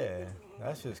 Yeah,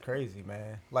 that's just crazy,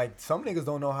 man. Like some niggas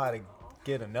don't know how to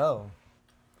get a no,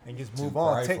 and just move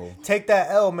on. prideful. Take that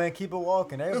L, man. Keep it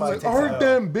walking. It was Everybody like, takes heard a L.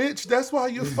 them, bitch. That's why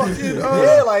you fucking.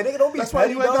 Yeah, like nigga, don't be that's why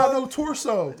petty, you ain't got dog. no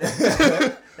torso.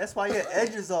 That's why your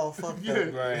edges all fucked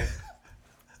up. Right.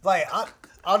 Like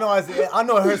I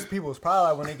know it hurts people's pride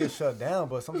like when they get shut down,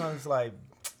 but sometimes it's like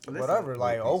whatever.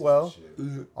 Like, Piece oh of well,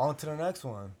 shit. on to the next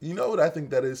one. You know what I think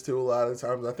that is too a lot of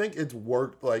times? I think it's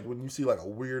worked, like when you see like a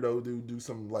weirdo dude do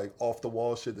some like off the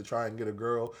wall shit to try and get a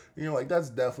girl, and you're like, that's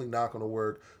definitely not gonna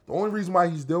work. The only reason why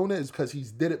he's doing it is because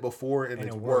he's did it before and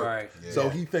it's it worked. Right. So Yeah.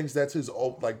 he thinks that's his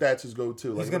that's his go-to.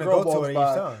 Like He's if a gonna girl go to walks it each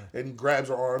by time. and he grabs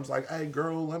her arms like, hey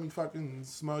girl, let me fucking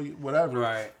smell you, whatever.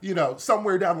 Right. You know,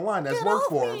 somewhere down the line that's worked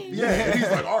for him. Yeah. And he's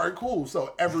like, all right, cool.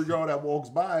 So every girl that walks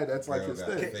by, that's like Girl his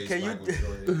got a thing. face Can you- Michael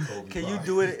Jordan, Kobe Can you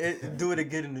Bryant. do it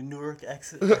again in the New York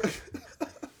accent?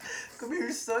 Come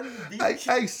here, son.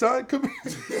 Hey son, come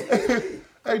here.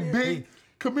 Hey B,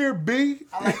 come here B.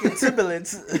 I like your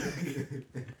Timberlands.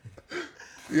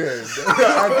 Yeah,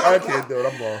 I can't do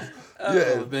it. I'm lost. Oh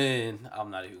Yeah, man, I'm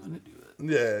not even gonna do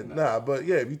it. yeah, nah. But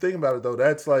yeah, if you think about it though,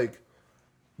 that's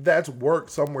worked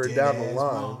somewhere down the Dead-ass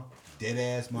line. mom. Dead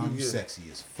ass mom, you Yeah. sexy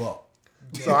as fuck.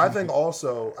 So I think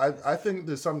also, I think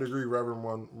to some degree,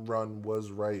 Reverend Run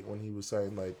was right when he was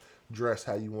saying like, dress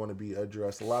how you want to be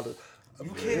addressed. A lot of You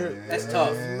can't. That's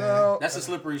tough. no, That's a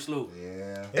slippery slope.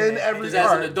 Yeah. in every Because as an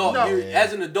part, adult, no.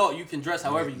 as an adult, you can dress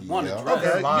however you want to Yeah. dress.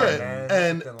 Okay, line, yeah, man.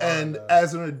 and It's a line, and though.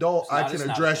 as an adult, not- I can it's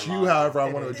not address a you line. however I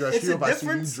want to address It's you. a If I see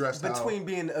you difference dressed out, between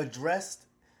being addressed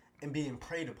and being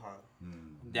preyed upon.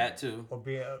 That too. Or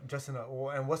be just in a.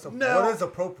 And what No. is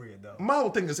appropriate though? my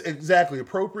whole thing is exactly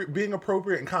appropriate, being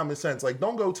appropriate and common sense. Like,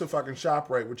 don't go to fucking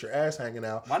ShopRite with your ass hanging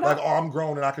out. Why not? Like, oh, I'm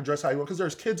grown and I can dress how you want. Because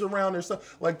there's kids around. There's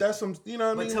stuff like that's some. You know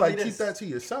what I But mean? tell Like, me keep this. that to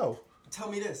yourself. Tell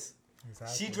me this.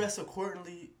 Exactly. She dressed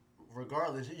accordingly,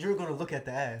 regardless. You're gonna look at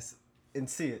the ass and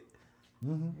see it.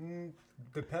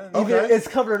 Depends. Okay. Either it's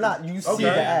covered or not. You see Okay.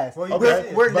 the ass. Well, you Okay,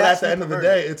 can- We're but at the naturally end of the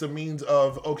perverted. day, it's a means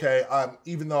of okay.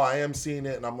 Even though I am seeing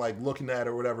it and I'm like looking at it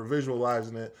or whatever,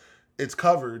 visualizing it, it's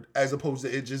covered as opposed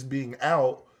to it just being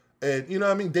out. And you know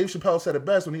what I mean? Dave Chappelle said it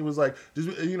best when he was like, just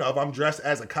if I'm dressed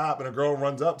as a cop and a girl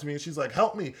runs up to me and she's like,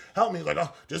 help me. Like,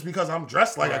 oh, just because I'm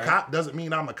dressed like a Right. cop doesn't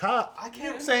mean I'm a cop. I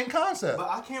can't. Same concept. But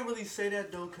I can't really say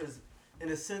that though, because in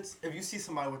a sense, if you see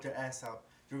somebody with their ass out,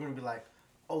 you're gonna be like,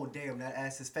 "Oh, damn, that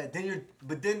ass is fat."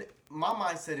 But then my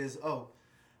mindset is, "Oh,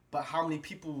 but how many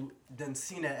people done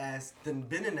seen that ass, done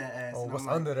been in that ass?" Oh, And what's I'm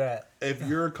like, under that? If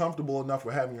you're comfortable enough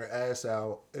with having your ass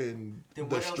out in Then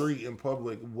the what else? street in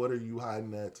public, what are you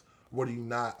hiding at? What are you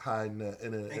not hiding at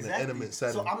in an Exactly. intimate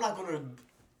setting? So I'm not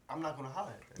gonna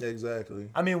hide. Exactly.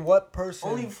 I mean, what person?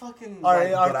 Only fucking. All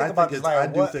right, like, all right. But think I about think this, it's, like, I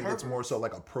do what think it's purpose? more so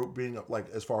like being like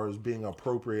as far as being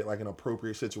appropriate, like an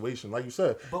appropriate situation. Like you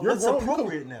said, But you're what's grown,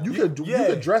 appropriate now? You Yeah.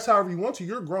 could dress however you want to.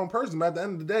 You're a grown person. But at the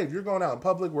end of the day, if you're going out in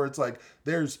public where it's like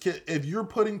if you're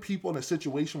putting people in a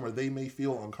situation where they may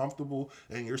feel uncomfortable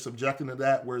and you're subjecting to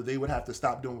that, where they would have to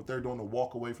stop doing what they're doing to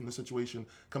walk away from the situation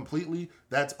completely,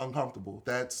 that's uncomfortable.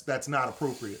 That's not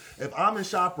appropriate. If I'm in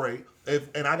ShopRite,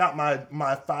 and I got my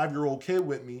 5-year-old kid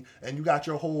with me, and you got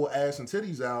your whole ass and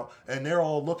titties out, and they're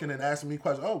all looking and asking me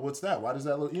questions. Oh, what's that? Why does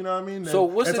that look? You know what I mean? So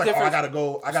And what's it's the like, difference?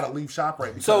 I gotta leave ShopRite.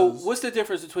 Because, So what's the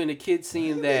difference between a kid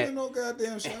seeing You that? ain't no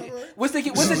goddamn shot, right? What's the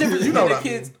difference You between know a what I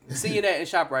kid seeing that in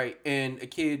ShopRite and a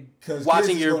kid 'Cause watching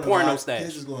kids is your gonna porno watch- stash?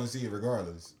 Kids is going to see it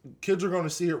regardless. kids are going to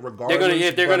see it regardless. They're gonna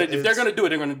if they're but gonna do it,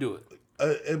 they're gonna do it.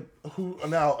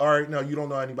 Now you don't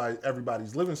know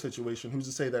everybody's living situation. Who's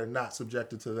to say they're not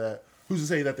subjected to that? Who's to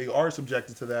say that they are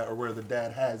subjected to that, or where the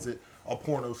dad has it, a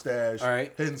porno stash All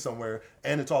right. hidden somewhere,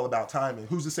 and it's all about timing?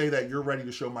 Who's to say that you're ready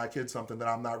to show my kid something that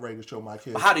I'm not ready to show my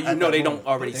kid? How do you at know that they moment?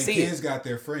 don't already And see kids it? got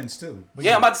their friends too.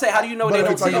 Yeah, I'm about to say, how do you know But they if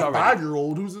don't it's like see it a already?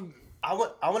 5-year-old who's I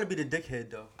want to be the dickhead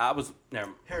though. I was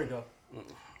never Here we go.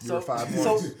 You're 5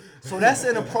 so, months. so that's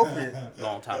inappropriate.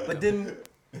 long time ago.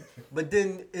 But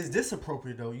then is this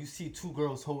appropriate though? You see two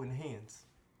girls holding hands.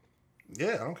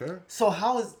 Yeah, I don't care. So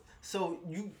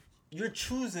you're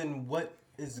choosing what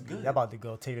is good. Y'all about to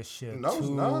go take a shit No, it's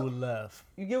to not. left.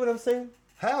 You get what I'm saying?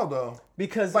 How though?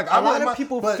 Because Like a lot wouldn't of mind-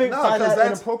 people but find no, 'cause that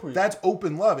that's inappropriate. That's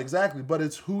open love, exactly. But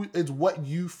it's what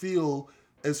you feel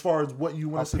as far as what you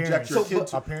want to subject your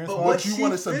Appearance. kid to. Appearance but wise. What you she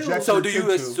want to feels- subject So your do kid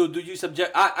you? to. So do you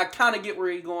subject? I kind of get where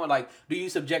you're going. Like, do you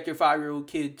subject your 5-year-old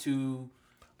kid to?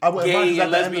 I would gay advise and at the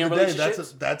end lesbian of the day,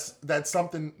 relationships? that's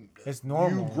something. It's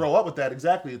normal. You grow up with that,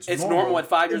 exactly. It's Normal at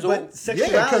 5 years But old.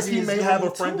 sexuality Yeah, because he is may have a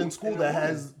normal friend too in school a that woman.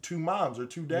 has 2 moms or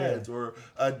 2 dads, or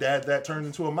a dad that turned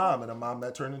into a mom and a mom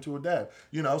that turned into a dad.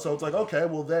 You know, so it's like, okay,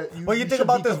 well, that you, Well, you think should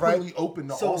about be this, right? completely open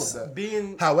to So all of that.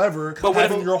 being- However, But what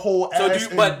if- having your whole ass So do you?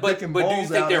 and But dick and do you balls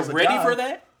think out they're as a ready guy, for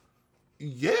that?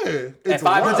 Yeah, At it's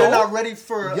 5 allowed. years They're old? not ready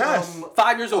for Yes.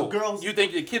 5 years old. girls- You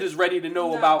think the kid is ready to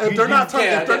know about? If they're not,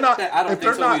 Yeah, if they're not, I don't if think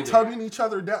they're so not either. tugging each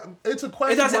other down, it's a It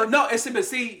question. doesn't. mark. No, it's but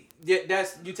see, Yeah,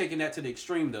 that's you taking that to the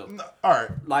extreme though. All right,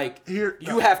 Like Here-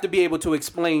 you have to be able to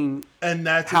explain and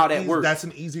that's how an that easy, works. That's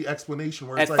an easy explanation.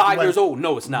 Where at it's like 5 when- years old.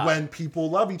 No, it's not. When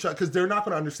people love each other, because they're not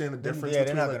going to understand the difference. Yeah,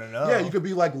 they're between, not like- gonna know. Yeah, you could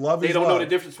be like love They is don't love. know the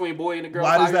difference between a boy and a girl.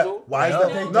 Why 5 does years that? old. Why is No.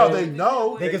 that? No, they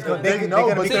know. They just They they're know,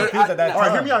 gonna but be they're- confused at that All right,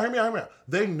 time. hear me out. Hear me out. Hear me out.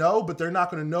 They know, but they're not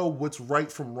going to know what's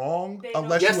right from wrong They know.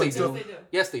 unless Yes, you they instill. do.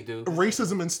 Yes, they do.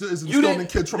 Racism is You instilled didn't- in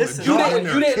kids from listen, the You jump when didn't.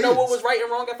 they're You didn't know kids. what was right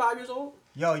and wrong at 5 years old.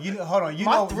 Yo, hold on. You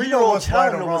My know 3-year-old what's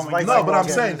child right and knows wrong. right when you from No, but I'm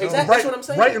get saying kids. Exactly, right, that's what I'm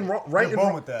saying. right and wrong. Right You're and born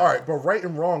wrong. with that. All right, but right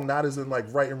and wrong, not as in like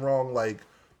right and wrong, like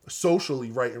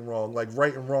socially right and wrong, like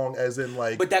right and wrong as in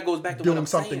like. But that goes back to doing what I'm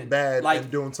something saying. bad Like,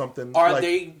 and doing something. Are like,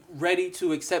 they ready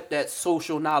to accept that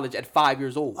social knowledge at 5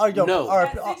 years old? Oh, yo, no. all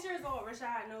right. At 6 years old,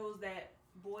 Rashad knows that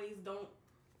boys don't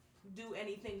do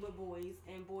anything with boys,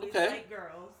 and boys Okay. like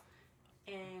girls,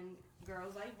 and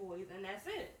girls like boys, and that's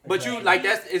it. But you And like he-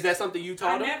 is that something you I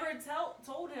taught him? never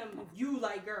told him you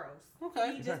like girls.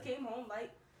 Okay. He just came home like,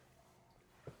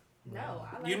 no,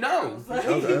 I like You know. girls. Like,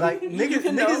 Okay. Like You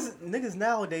can know. niggas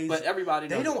nowadays, But everybody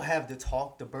they knows don't it. have the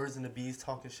talk, the birds and the bees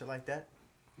talking shit like that.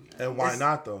 and why it's-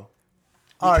 not though?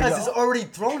 All right, Because yo. it's already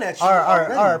thrown at you. All right,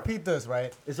 already. all right. Repeat this,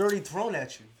 right? It's already thrown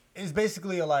at you. It's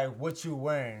basically like what you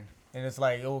wearing, and it's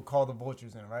like it will call the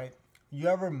vultures in, right? You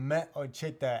ever met a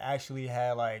chick that actually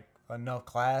had like enough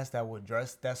class that would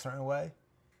dress that certain way?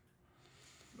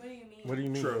 what do you mean? What do you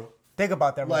mean? True. Think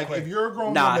about that real Like quick. if you're a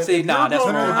grown Nah, woman, see, if nah, you're a that's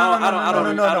grown wrong. woman-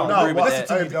 I don't agree with listen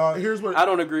that. to me, dog. Here's what I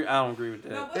don't agree. I don't agree with No,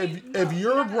 that. what do you- if no,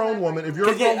 you're a not grown that woman, right if you're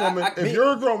a Cause, yeah, grown woman, I- if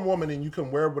you're a grown woman and you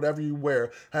can wear whatever you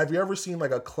wear, have you ever seen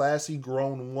like a classy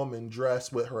grown woman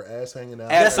dressed with her ass hanging out?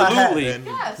 Yes, I have. Absolutely. And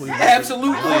Yes. please-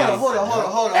 Absolutely. Hold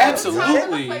on.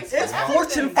 Absolutely. It's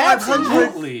Fortune 500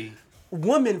 Absolutely.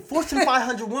 women, Fortune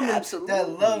 500 women Absolutely. that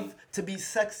love to be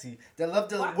sexy, that love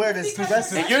to Why- wear this because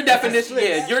dress. And you're your definition, That's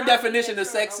yeah, your not definition of your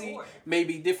sexy award. may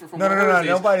be different from No, what no, no, hers is.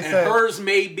 nobody and said- hers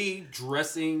may be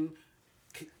dressing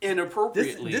This,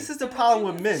 inappropriately. this is the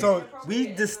problem with men. So- we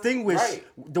distinguish Right.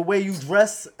 the way you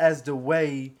dress as the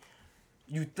way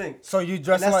you think. So you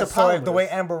dress And that's like the so problem if the with way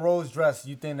us. Amber Rose dressed,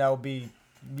 you think that would be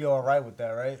all right with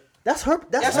that, right? That's her.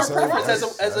 That's her preference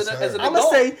as an I'm gonna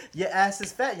adult. say your ass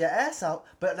is fat, your ass out,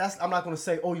 but I'm not gonna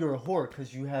say, oh, you're a whore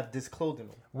because you have this clothing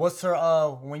on. What's her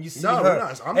when you see No, her?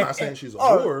 I'm not saying she's a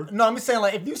oh, whore. No, I'm just saying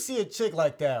like if you see a chick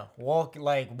like that walking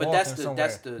But walking that's the- somewhere,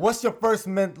 that's the- what's your first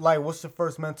what's your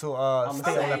first mental state on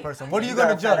say- that person? What are you You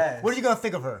gonna got a fat judge? ass. What are you gonna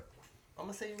think of her? I'm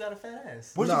gonna say you got a fat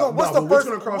ass. What's No, what's no, the but first what's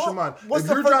gonna cross your mind? What's If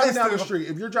the you're first driving down the instinct of- street,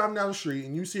 if you're driving down the street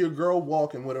and you see a girl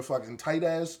walking with a fucking tight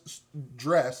ass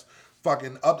dress,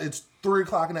 fucking up, it's 3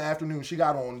 o'clock in the afternoon. She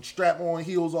got on strap on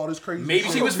heels, all this crazy. Maybe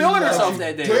shit. she was feeling herself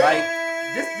that day.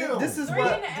 Like, This is 3 in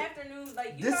what. the afternoon,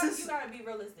 like you This gotta, is- you gotta be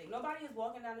realistic. Nobody is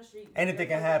walking down the street. Anything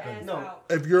can happen. No.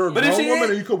 If you're a But if grown she woman, ain't-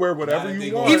 and you can wear whatever Nah, you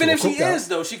they want. go even to if a she cookout. is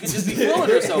though, she could just be feeling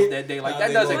herself that day. Like Nah, that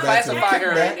they doesn't go back to classify the-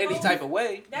 her in That any goes type with- of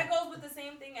way. That goes with the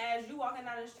same thing as you walking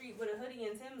down the street with a hoodie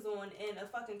and Tim's on and a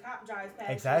fucking cop drives past.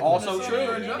 you. Exactly. Also So true.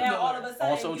 then now all of a sudden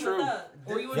Also you true. a thug.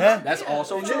 Or you Yeah. That's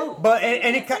also true. But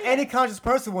any conscious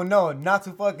person will know not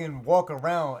to fucking walk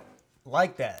around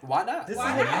like that Why not? This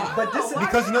Why is not? but this is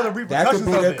because you know the That repercussions could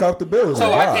be of their it. comfortability.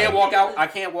 So Why? I can't walk out. I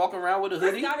can't walk around with a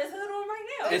Chris hoodie. got his hood on right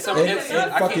now. And some- So and- it's and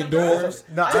up fucking to doors.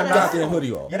 No, I'm Take the not. goddamn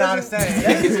hoodie off. You're not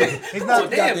understanding. He's Oh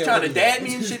not. damn, goddamn trying to hoodie dad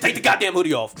me and shit. Take the goddamn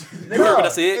hoodie off. You heard what I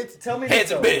said? Tell me Heads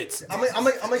this, and though. beds. I'm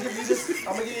gonna give you this.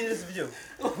 I'm gonna give you this view.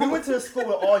 We went to a school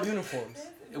with all uniforms.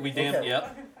 We damn. Okay.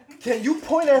 Yep. Can you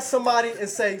point at somebody and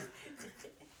say,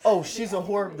 "Oh, she's a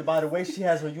whore by the way she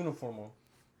has her uniform on"?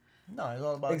 No, it's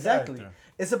all about Exactly. character.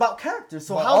 It's about character.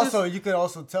 So But how also, does you could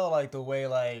also tell like the way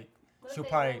like she'll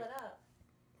probably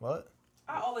what?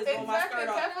 I always roll my Exactly. skirt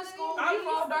off. Catholic school, I we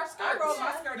roll dark I roll skirts.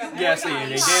 my skirt up. Yes, every they time.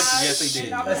 did. Yes, they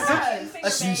did. I was Yes.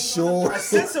 like, She sure. a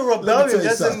sense of Let me tell rebellion you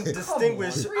doesn't something.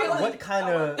 distinguish what kind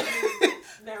of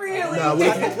Really? Nah,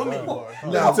 type of woman you are? Let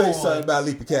me tell you something about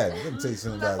Leap Academy. Let me tell you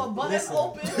something Left a about it. button Listen.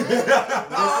 open.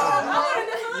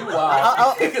 You wild. I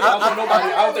don't think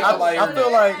nobody. I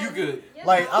feel like you good.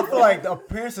 like I feel like the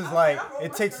appearance is like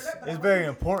it's very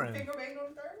important.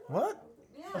 What?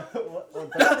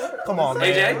 Come on,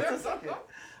 man. AJ?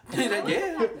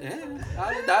 yeah.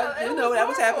 I you know that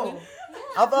was happening.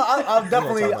 I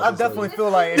definitely feel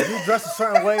like if you dress a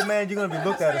certain way, man, you're gonna be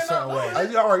looked at a certain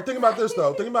way. All right, think about this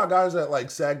though. Think about guys that like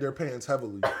sag their pants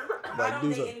heavily. I Like don't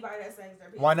dudes think that. anybody that sings their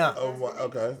Why not? Oh,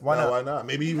 okay. Why not? Why not?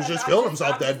 Maybe he was just feeling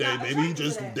himself that day. Maybe he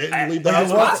just didn't leave the But you house.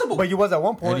 was, possible. but you was at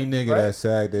one point. Any nigga right? that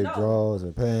sagged their No. drawers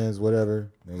and pants, whatever,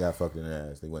 they got fucked in the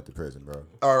ass. They went to prison, bro.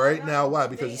 All right, now why?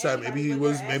 Because he said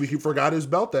maybe he forgot his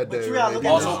belt that day. you or gotta maybe-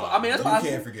 look Also, I mean that's You possible.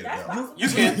 can't forget That's about possible. You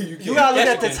can. You gotta look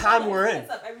Yes, at the you can. time we're in.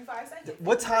 Up every 5 seconds.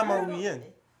 What time are we in?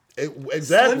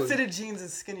 Exactly. Slim fitted jeans and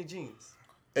skinny jeans.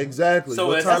 Exactly. So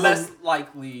What it's type less of-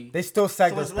 likely. They still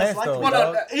sag So those it's less pants though. likely.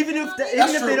 Well, no, dog. Even if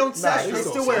That's they true. don't sag, Nah, they they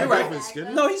still still wear sag. it. Right.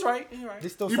 Skinny? No, he's right. He's right. They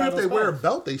still Even sag if they those wear a pants.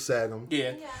 belt, they sag them.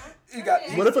 Yeah, Yeah. He got-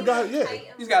 Okay. What if a guy- yeah. Tight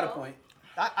and he's got a low. point.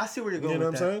 I see where you're You going know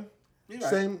what with I'm that. saying? He's right.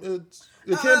 Same.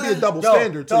 It can't be a double Yo,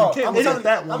 standard, so dog, you I'm can't look telling at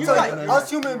that you, one. I'm side telling and you, then- us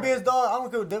human beings, dog. I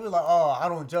don't care. They be like, oh, I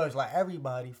don't judge. Like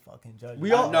everybody fucking judges.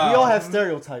 We all No. have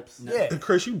stereotypes. yeah.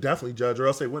 Chris, you definitely judge, or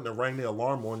else they wouldn't have rang the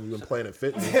alarm on you in Planet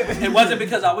Fitness. It wasn't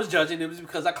because I was judging. It was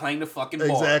because I claimed the fucking bar.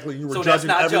 Exactly. You were So that's judging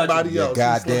not everybody judging. You else.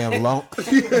 goddamn lump.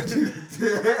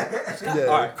 Yeah.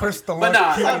 All right. Chris the But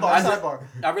nah, Sidebar.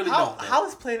 I really How, don't. how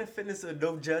is Planet Fitness a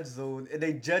no judge zone and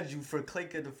they judge you for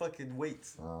clinking the fucking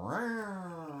weights?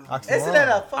 Isn't that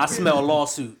a fucking? I smell a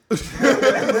lawsuit. Chris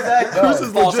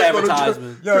is False legit gonna try-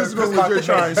 advertisement. Yo, Chris is gonna legit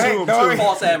try and sue him too.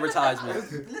 False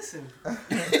advertisement. Listen,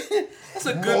 That's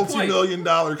a good point.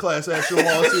 Multi-million-dollar class action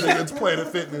lawsuit against Planet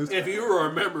Fitness. If you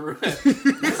remember,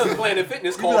 Planet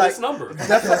Fitness called like- this number.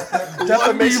 Lundy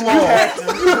defamation.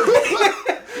 Law.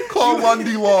 Call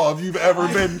Lundy Law if you've ever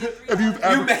been. If you've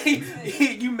ever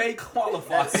You may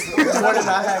qualify. more than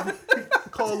I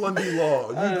have. call Lundy Law,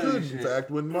 you could in fact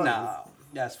win money. Nah,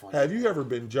 that's funny. Have you ever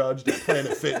been judged at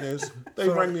Planet Fitness? They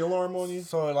rang the alarm on you.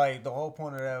 So like the whole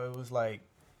point of that, it was like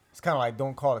it's kind of like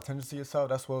don't call attention to yourself.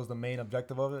 That's what was the main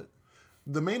objective of it.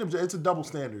 The main object, it's a double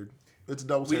standard. It's a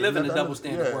double We standard. live in a double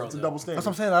standard yeah, world, it's a though. double standard. That's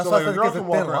what I'm saying. That's so why like I a think girl it's a can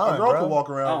walk thin around, line, a girl bro. can walk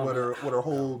around Oh, with her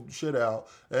whole shit out,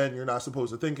 and you're not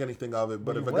supposed to think anything of it.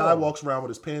 But if a You guy will. walks around with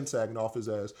his pants sagging off his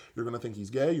ass, you're gonna think he's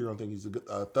gay. You're gonna think he's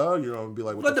a thug. You're gonna be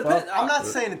like, what But the depend- fuck? I'm not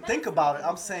saying to think about it.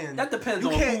 I'm saying That depends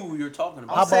you on can't- who you're talking I'm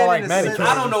How about. about saying like in a manicure? sense-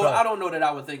 I don't know that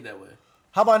I would think that way.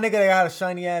 How about a nigga that got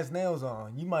shiny ass nails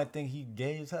on? You might think he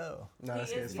gay as hell. No, that's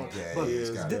He gay is as fuck. gay. Yeah, But he is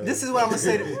gay. this is what I'm gonna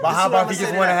say. But how about he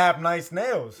just want to have nice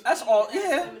nails? That's all. That's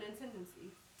Yeah. feminine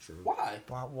tendency. Why?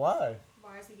 Why?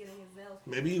 Why is he getting his nails?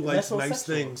 Maybe he likes so nice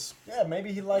sexual. things. Yeah,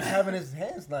 maybe he likes having his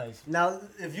hands nice. Now,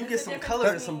 if you There's get a some difference color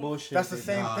and between- some bullshit, That's the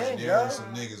then- same thing, there yo. are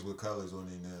some niggas with colors on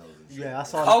their nails. And shit. Yeah, I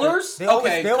saw Colors? They always,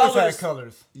 Okay, they always colors. had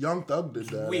colors. Young Thug did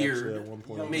that Weird. actually at one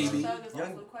point. Maybe. Thug is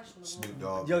Young- also questionable. Snoop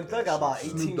Dogg. Young did Thug that got about shit,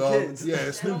 18 Snoop Dogg, kids.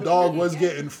 yeah, Snoop Dogg was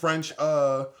getting French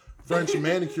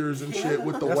manicures and shit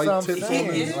with the That's white what I'm tips on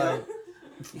saying. his. Like,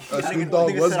 Snoop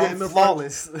Dogg was getting the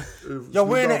flawless. yo,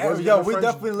 we're in French. a, yo, we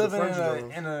definitely the living French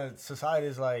joint. in a society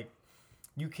that's like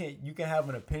you can have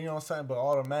an opinion on something, but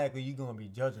automatically you're gonna be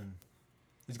judging.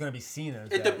 It's gonna be seen as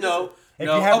that. No. If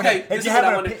No. you have an- Okay. if This is you what have I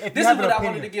an wanted. opi- if This you is have an what I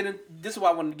wanted to opinion. get in. This is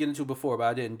what I wanted to get into before, but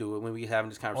I didn't do it when we were having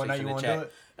this conversation you in wanna chat. do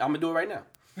it? I'm gonna do it right now.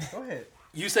 Go ahead.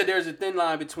 You said there's a thin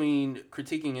line between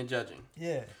critiquing and judging.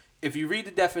 Yeah. If you read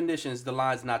the definitions, the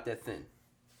line's not that thin.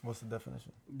 What's the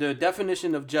definition? The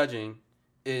definition of judging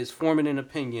is forming an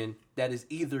opinion that is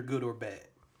either good or bad.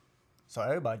 So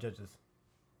everybody judges.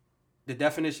 The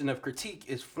definition of critique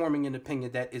is forming an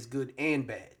opinion that is good and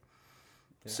bad.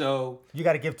 So You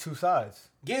got to give two sides.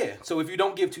 yeah, so if you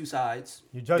don't give two sides,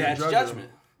 You judge that's them. judgment.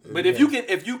 But if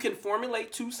you can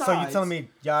formulate two sides, So you telling me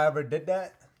y'all ever did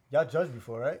that? Y'all judged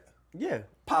before, right? Yeah.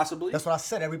 possibly, That's what I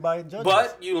said. Everybody judges.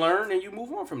 but you learn and you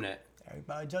move on from that.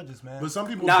 Everybody judges, man. But some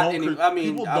people Not don't. any. I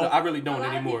mean, people I really A don't lot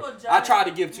of anymore. people I judge try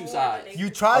to give two more sides. than they You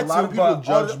try a lot to, of people but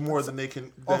judge other- more than they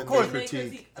can Of than course. they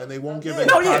critique, and they won't give Yeah. it.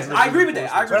 No, yeah, positive I agree with that.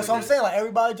 I reinforcement. agree That's what I'm saying. Like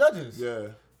everybody judges. Yeah,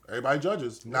 everybody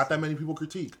judges. Not that many people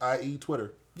critique, i.e.,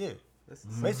 Twitter. Yeah.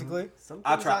 Basically, Some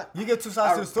I things try. you get two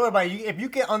sides to the story, but if you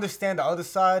can understand the other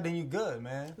side, then you good,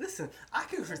 man. Listen, I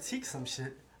can critique some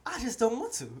shit. I just don't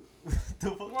want to. The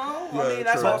fuck? Well, Yeah, I mean,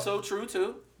 that's true. also true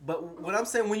too. But what I'm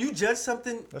saying, when you judge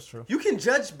something, That's true. you can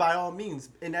judge by all means.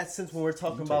 In that sense, when we're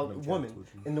talking about them cats women with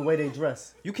you. and the way they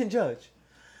dress, you can judge.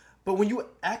 But when you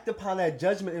act upon that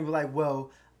judgment and be like,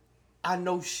 well, I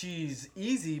know she's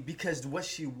easy because what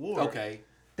she wore. Okay.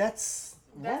 That's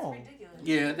That's wrong. ridiculous.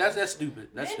 Yeah, that's stupid.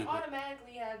 That's Men stupid.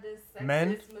 automatically have this sexist,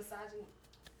 Men?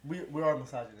 misogyn. We are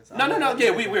misogynists. No.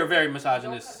 Yeah, we're a very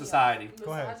misogynist society.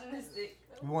 Go ahead. Misogynistic.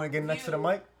 You want to get next to the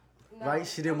mic? No, Right?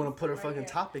 She didn't want to put her right fucking here.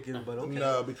 topic in, but okay.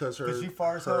 No, because her, 'Cause you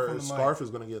far as hell her from the mic. scarf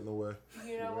is gonna get in the way.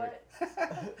 You know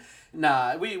what?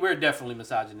 Nah, we're definitely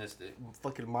misogynistic.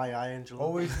 Fucking Maya Angelou.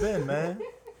 Always been, man.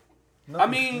 I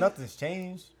mean- nothing's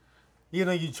changed. You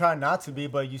know, you try not to be,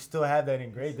 but you still have that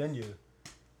engraved in you.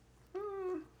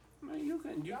 I mean, you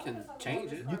can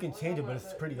change it. You can change it, but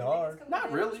it's pretty hard.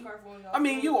 Not really. I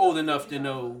mean, you old enough to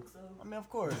know I mean, of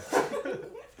course.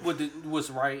 what's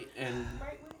right and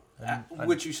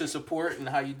what you should support and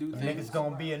how you do A things. nigga's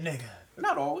gonna be a nigga.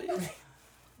 Not always.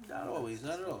 Not always.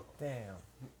 Not at all.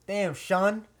 Damn,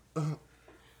 Sean,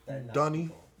 Dunny.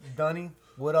 Dunny,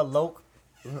 what up, Loke?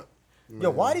 Yo,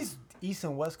 why these East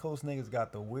and West Coast niggas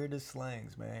got the weirdest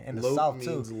slangs, man, and the Loke South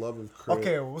means too. love of crit.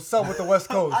 Okay, what's up with the West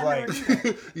Coast? Like,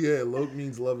 Yeah, Loke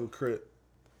means love of crit.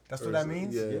 that's what that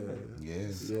means. Yeah.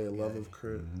 Yes. Yeah, love of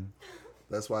crit.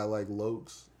 That's why I like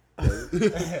Lokes.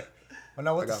 Well,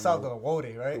 now what's I the got South? my- The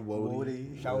Wody, right?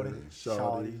 Wody. Shouty.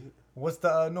 Shawty. What's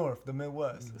the North? The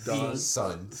Midwest. Dun.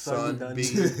 Son. Son. Dun. B.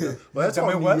 Well, that's The all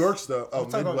New Midwest? York stuff. Oh,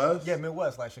 I'm talking about- Midwest? yeah,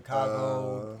 Midwest, like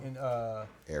Chicago and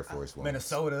Air Force One.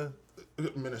 Minnesota.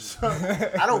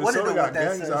 Minnesota. I don't want to Minnesota know got what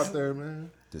that gangs says. out there,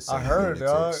 man. I heard,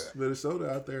 dog. Minnesota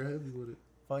out there heavy with it.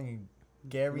 Fucking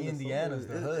Gary, Indiana's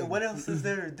the hood. What else is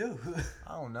there to do?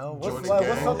 I don't know. Join What's, the like, gang.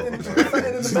 what's something in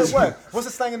the Midwest? What's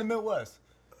the slang in the Midwest?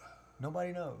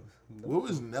 Nobody knows. What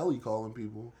was Nelly calling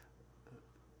people?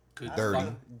 Good Dirty.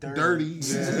 Dirty.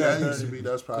 Yeah, that used to be.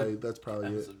 That's probably That's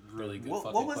it. a really good What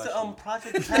fucking was question. the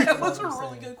Project That Pat? was a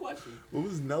really good question. What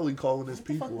was Nelly calling his What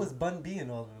the people? fuck was Bun B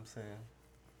and all of them saying?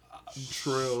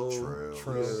 Trill.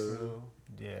 Trill.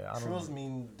 Yeah, I don't Trills know.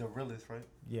 mean the realest, right?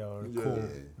 Yeah, or Yeah. cool.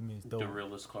 It means The dope.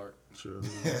 realest Clark. Trill.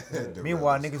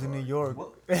 Meanwhile, niggas in New York.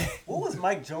 What was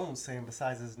Mike Jones saying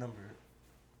besides his number?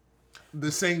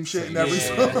 The same shit in every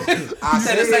Yeah. song. I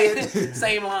said the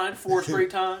same line 4 straight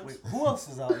times. Wait, who else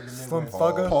was out in the Slim Midwest?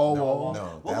 Thugger. Paul No, Wall.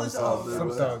 no, What that was, was all Slim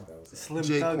Thug. Slim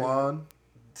Jake Thugger. Quan.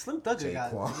 Slim Thugger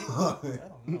got. Jaquan. I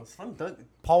don't know. Slim Thugger.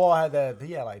 Paul Wall had that.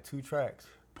 He had like 2 tracks.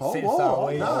 Paul Sitting Wall.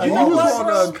 sideways. Nah, You he know was what, on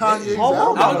bro? Kanye's Paul Wall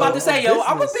album. I was about to say, yo,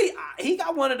 I'm gonna business. be. He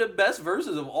got one of the best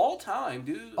verses of all time,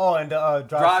 dude. Oh, and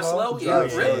Drive Slow? Yeah,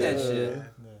 Drive rip Slow. that shit.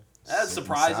 That's Sitting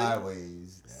surprising.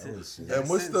 Sideways. That was shit. And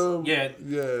what's the... Yeah.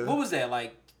 Yeah. What was that,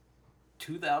 like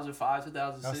 2005,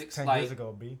 That's 2006? 10 Like, years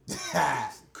ago, B.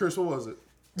 Chris, what was it?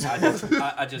 I just You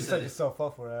said set it. yourself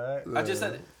up for that, right? I just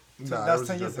said it. Nah, That's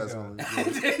that 10 was years just ago.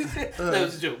 That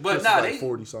was a joke. But Chris nah, is like they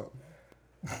 40 something.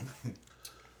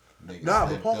 Nigga, Nah, but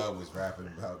Slim Paul- Thug was rapping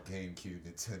about GameCube,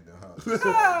 Nintendo. Huh?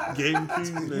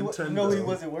 GameCube, You Nintendo. know he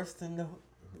wasn't worse than the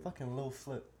fucking Lil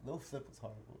Flip. Lil Flip was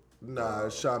horrible. Nah,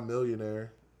 Shot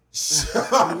Millionaire. That's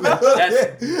definitely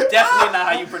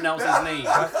not how you pronounce his name.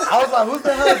 I was like, who's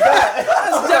the hell is that?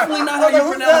 That's definitely not how you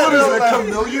Who's pronounce What it. is that? that,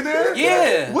 Chamillionaire?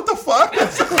 Yeah. What the fuck?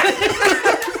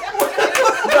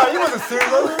 No, you wasn't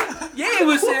serious. Yeah, it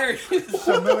was serious.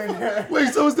 Chamillionaire.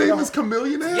 Wait, so his name is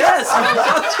Chamillionaire? Yes.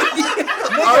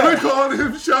 I've been calling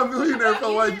him Shot Millionaire for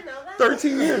like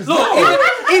 13 years. Look,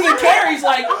 even Carrie's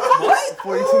like, what?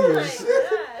 42 years.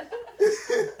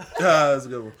 That's a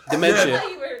good one. Dementia. I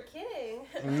thought you were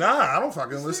kidding. Nah, I don't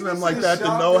fucking listen to him like that to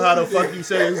know how to fuck you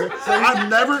say his name.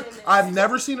 I've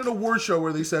never seen an award show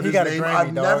where they said He his got a name. Grammy, I've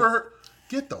dog. never heard.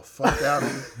 Get the fuck out of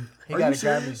here. He Are got you a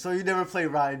serious? Grammy. So you never played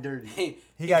Ryan Dirty?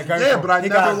 He got a Grammy. Yeah, for- but I he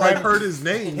got never a like Grammy- heard his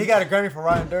name. He got a Grammy for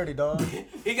Ryan Dirty, dog.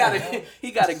 He got a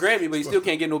Grammy, but he still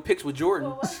can't get no pics with Jordan.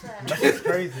 What was that? That's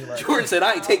crazy. Like Jordan said,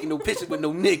 I ain't taking no pictures with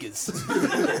no niggas.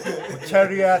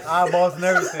 cherry ass eyeballs and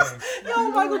everything.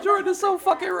 Yo, Michael Jordan is so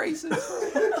fucking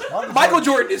racist. Michael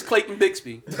Jordan is Clayton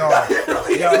Bixby. Dog.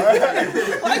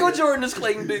 Yo, Michael Jordan is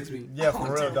Clayton Bixby. yeah,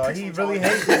 for real, dog. He really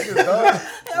hates this, dog.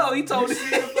 Yo, he told You me.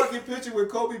 see the fucking picture with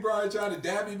Kobe Bryant trying to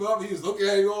dab him up? He was looking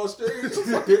at him on stage. He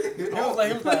was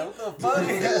like, what the fuck?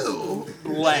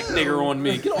 Black nigger on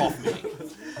me. Get off me.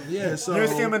 Yeah, so You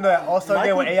see him in the All-Star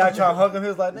game when AI trying to hug him. He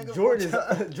was like, nigga,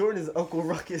 Jordan is Uncle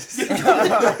Ruckus. He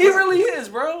really is,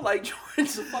 bro. Like,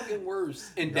 Jordan's the fucking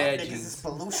worst in dad Niggas is jeans.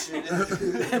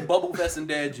 pollution. Bubble vest and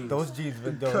dad jeans. those jeans,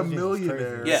 those jeans was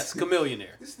Chamillionaire. crazy. Yes,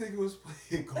 chameleonaire. This nigga was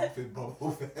playing golf in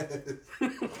bubble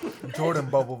vest. Jordan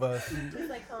bubble vest. It's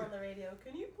like calling the radio.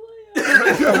 Can you play?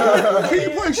 can you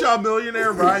play Shot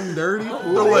Millionaire riding dirty? They're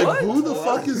like, What? who the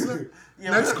fuck is that?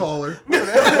 Next caller.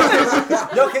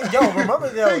 Yo, remember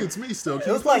Hey, yo? it's me still. It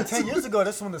was like 10 years ago.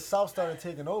 That's when the South started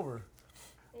taking over.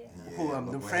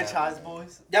 Who, the franchise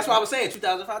boys? That's what I was saying.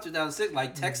 2005, 2006.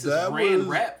 Like, Texas That ran was-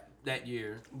 rap that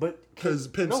year. But Because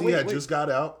Pimp No, C wait, had wait. just got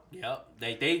out. Yep.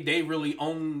 They really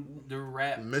own the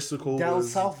rap. Mystical down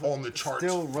was south on the charts.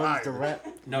 still runs the fire. rap.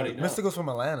 No, they don't. Mystical's from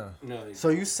Atlanta. No, they So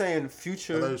you saying I thought he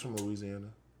Future? was from Louisiana.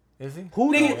 Is he?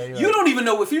 Who? Nigga, yeah, you're you right. don't even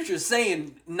know what Future is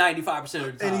saying 95% of the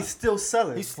time. And he's still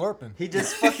selling. He's slurping. He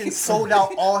just fucking sold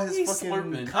out all his He's fucking.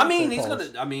 slurping. concert I mean, he's halls.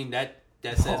 gonna. I mean, that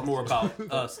says more about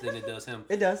us than it does him.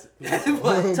 It does.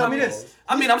 But, Tell me this.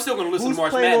 I mean, I'm still gonna listen Who's to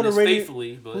March playing on the Madness radio-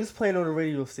 faithfully, but Who's playing on the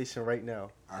radio station right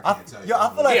now? I can't tell you. Yo,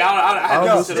 I feel like yeah, I have to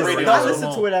Yo, listen to the just radio. I so listen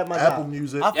long. to it at my Apple job.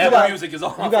 Music. I feel Apple like Music is all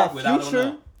I You fuck got with. I don't Future,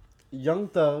 know. Young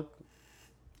Thug.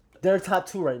 They're top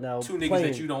 2 right now. Two niggas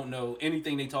playing. that you don't know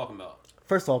anything they talking about.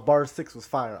 First off, Bar 6 was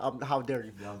fire. How dare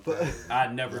you? But I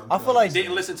never. I feel like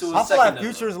didn't listen to it. I feel like second of it.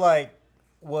 Future's like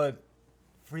what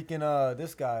freaking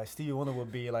this guy Stevie Wonder would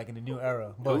be like in the new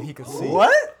era, but he could see.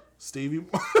 what? Stevie.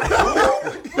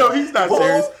 No, he's not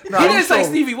serious. Nah, He he's didn't say trolling.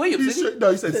 Stevie Williams, did he?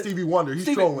 No, he said Stevie Wonder. He's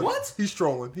Stevie- trolling. what? He's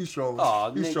trolling. He's trolling.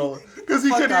 Aw, He's nigga. trolling because he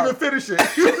Fuck couldn't out. even finish it.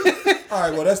 All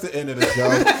right, well, that's the end of the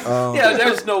show. Yeah,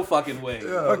 there's no fucking way.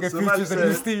 Fucking somebody features said-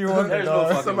 and Stevie Wonder. There's no dog.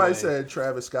 fucking Somebody way. said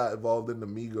Travis Scott involved in the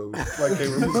Migos. Like they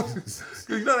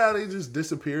were. You know how they just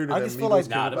disappeared and I then just feel Migos like-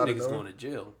 came Nah, up them out of niggas nowhere? going to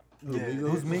jail. Who, Yeah. Migos?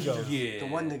 Who's Migos? Yeah. The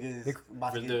one nigga is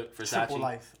about For to the get Versace. triple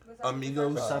life.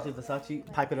 Amigos.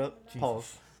 Versace, pipe it up.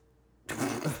 Pause.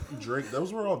 Drake.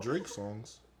 Those were all Drake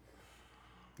songs.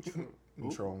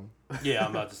 I'm trolling. Yeah,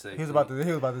 I'm about to say. He was about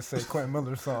to say Quentin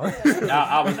Miller's song.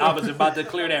 I was about to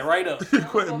clear that right up.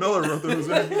 Quentin Miller wrote those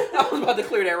in. I was about to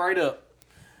clear that right up.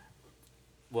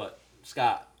 What?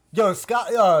 Scott. Yo,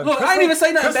 Scott. Look, I ain't even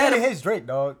say nothing bad. He hates Drake,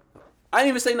 dog. I didn't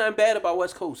even say nothing bad about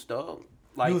West Coast, dog.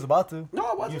 Like, He was about to. No,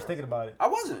 I He wasn't. was thinking about it. I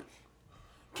wasn't.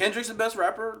 Kendrick's the best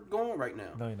rapper going right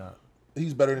now. No, he's not.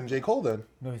 He's better than J. Cole then.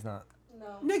 No, he's not.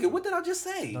 No. Nigga, what did I just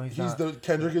say? No, he's He's not. the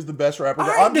Kendrick is the best rapper. All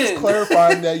right, I'm just then.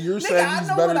 clarifying that you're Nigga, saying I he's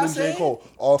know better what I than J. said. Cole.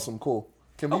 Awesome, cool.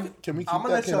 Can we Okay. keep I'ma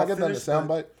that? let Can I y'all get that in the finish, but-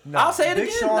 soundbite? I'll say it Big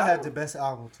again. Sean no. had the best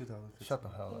album of 2015. Shut the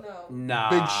hell up. No. Nah.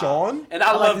 Big Sean? And I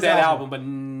I like love his that album.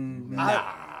 album, but nah.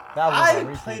 That was I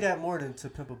recent. play that more than To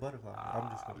Pimp a Butterfly. I'm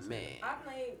just gonna say. Man. I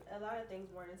played a lot of things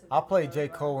more into. I played J.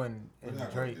 Cole and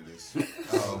Drake.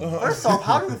 First off,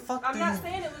 how the fuck I'm do not you?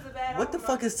 saying it was a bad. What the album,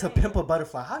 fuck I'm is just To saying. Pimp a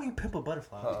Butterfly? How do you pimp a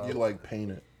butterfly? You like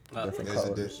paint it different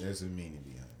colors. There's a meaning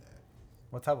behind that.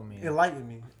 What type of meaning? Enlighten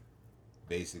me.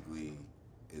 Basically,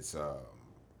 it's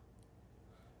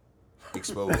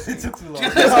exposing. It took too long.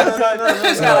 It's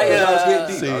kinda like,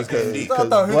 See, I was getting deep. because I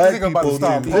thought he was black thinking about to people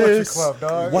start do a poetry this, club,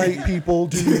 dog. white people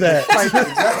do that.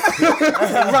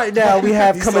 Right now, we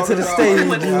have coming to the stage.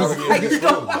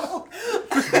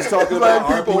 He's talking about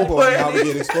our people and how we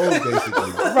get exposed,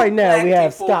 basically. Right now, we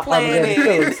have people Scott playing.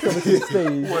 Phillips coming to the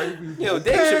stage. Yo,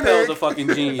 Dave Chappelle's a fucking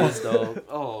genius, dog.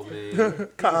 Oh, man.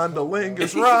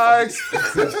 Condolingus rice.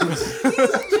 He's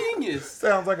a genius.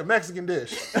 Sounds like a Mexican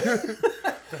dish.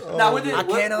 Now, what, did, I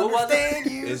can't what was it?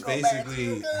 understand you. It's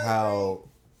basically how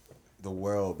the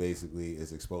world basically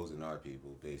is exposing our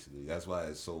people. Basically, that's why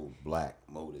it's so black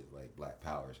motive, like black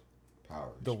powers.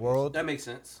 The world. That makes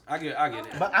sense. I get it.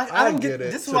 But I don't get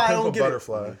it. This is To why I Pimp a don't get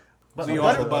Butterfly. it. But We a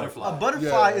are the butterfly. A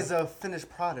butterfly Yeah. is a finished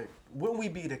product. Wouldn't we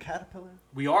be the caterpillar?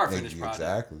 We are a finished product.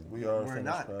 Exactly. We are. We're finished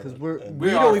not, because product. we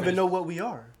are don't even finished. know what we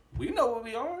are. We know what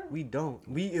we are. We don't.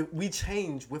 We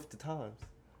change with the times,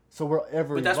 so we're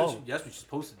ever But that's what, evolving. that's what you're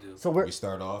supposed to do. So we're We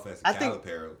start off as a I think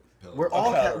caterpillar. we're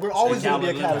all we're always gonna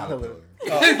be a caterpillar. We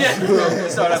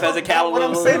start off as a calorie. What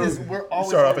I'm saying is we're We always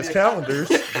start off gonna as be a calendars.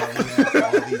 We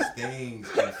have all these things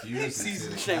confused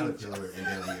Season into the change. caterpillar, and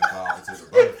then we evolve into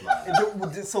the butterfly. And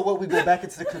then- so what? We go back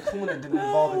into the cocoon and then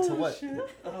evolve into what?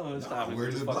 Oh, stop it. We're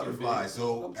This the fucking butterfly. big.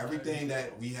 So everything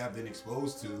that we have been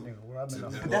exposed to,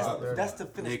 That's the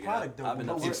finished Nigga, product, though. I've been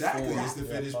But up we're- exactly, it's the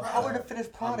finished How we're the product.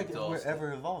 finished product if we're exhausted.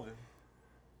 ever evolving?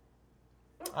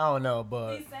 I don't know,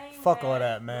 but He's saying fuck all that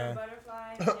that, we're man.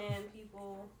 butterflies and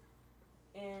people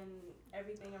and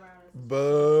everything around us.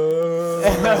 But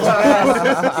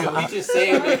Yo, he just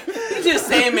saying, man. He just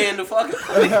saying, man, the fuck.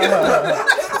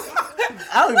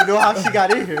 I don't even know how she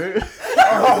got in here.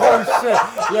 Oh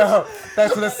shit! Yo,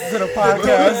 thanks for listening to the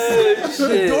podcast.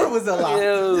 The door was unlocked.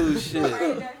 Yo,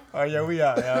 shit. Oh yeah, we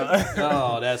out, yeah.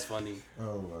 Oh, that's funny.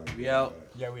 Oh my We out.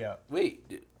 Yeah, we out.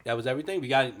 Wait, that was everything? We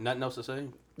got nothing else to say?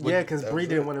 Yeah, because That Bree was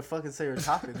didn't it. want to fucking say her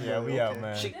topic. Yeah, we out,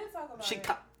 man. She, We did talk about she, it,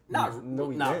 not, No,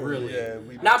 we not didn't. really. Yeah,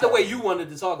 we Not the way you wanted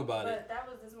to talk about it. but that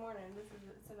was this morning. This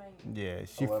is tonight. Yeah,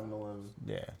 she. 11.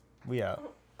 Yeah, we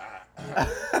out.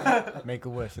 Make a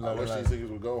wish. I Love wish it. these niggas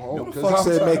would go home. Who the fuck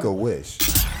said make a wish?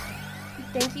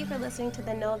 Thank you for listening to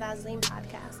the No Vaseline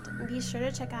podcast. Be sure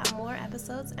to check out more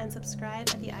episodes and subscribe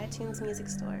at the iTunes Music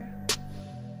Store.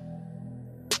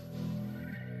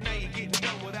 Now you're getting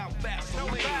done without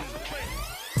Vaseline.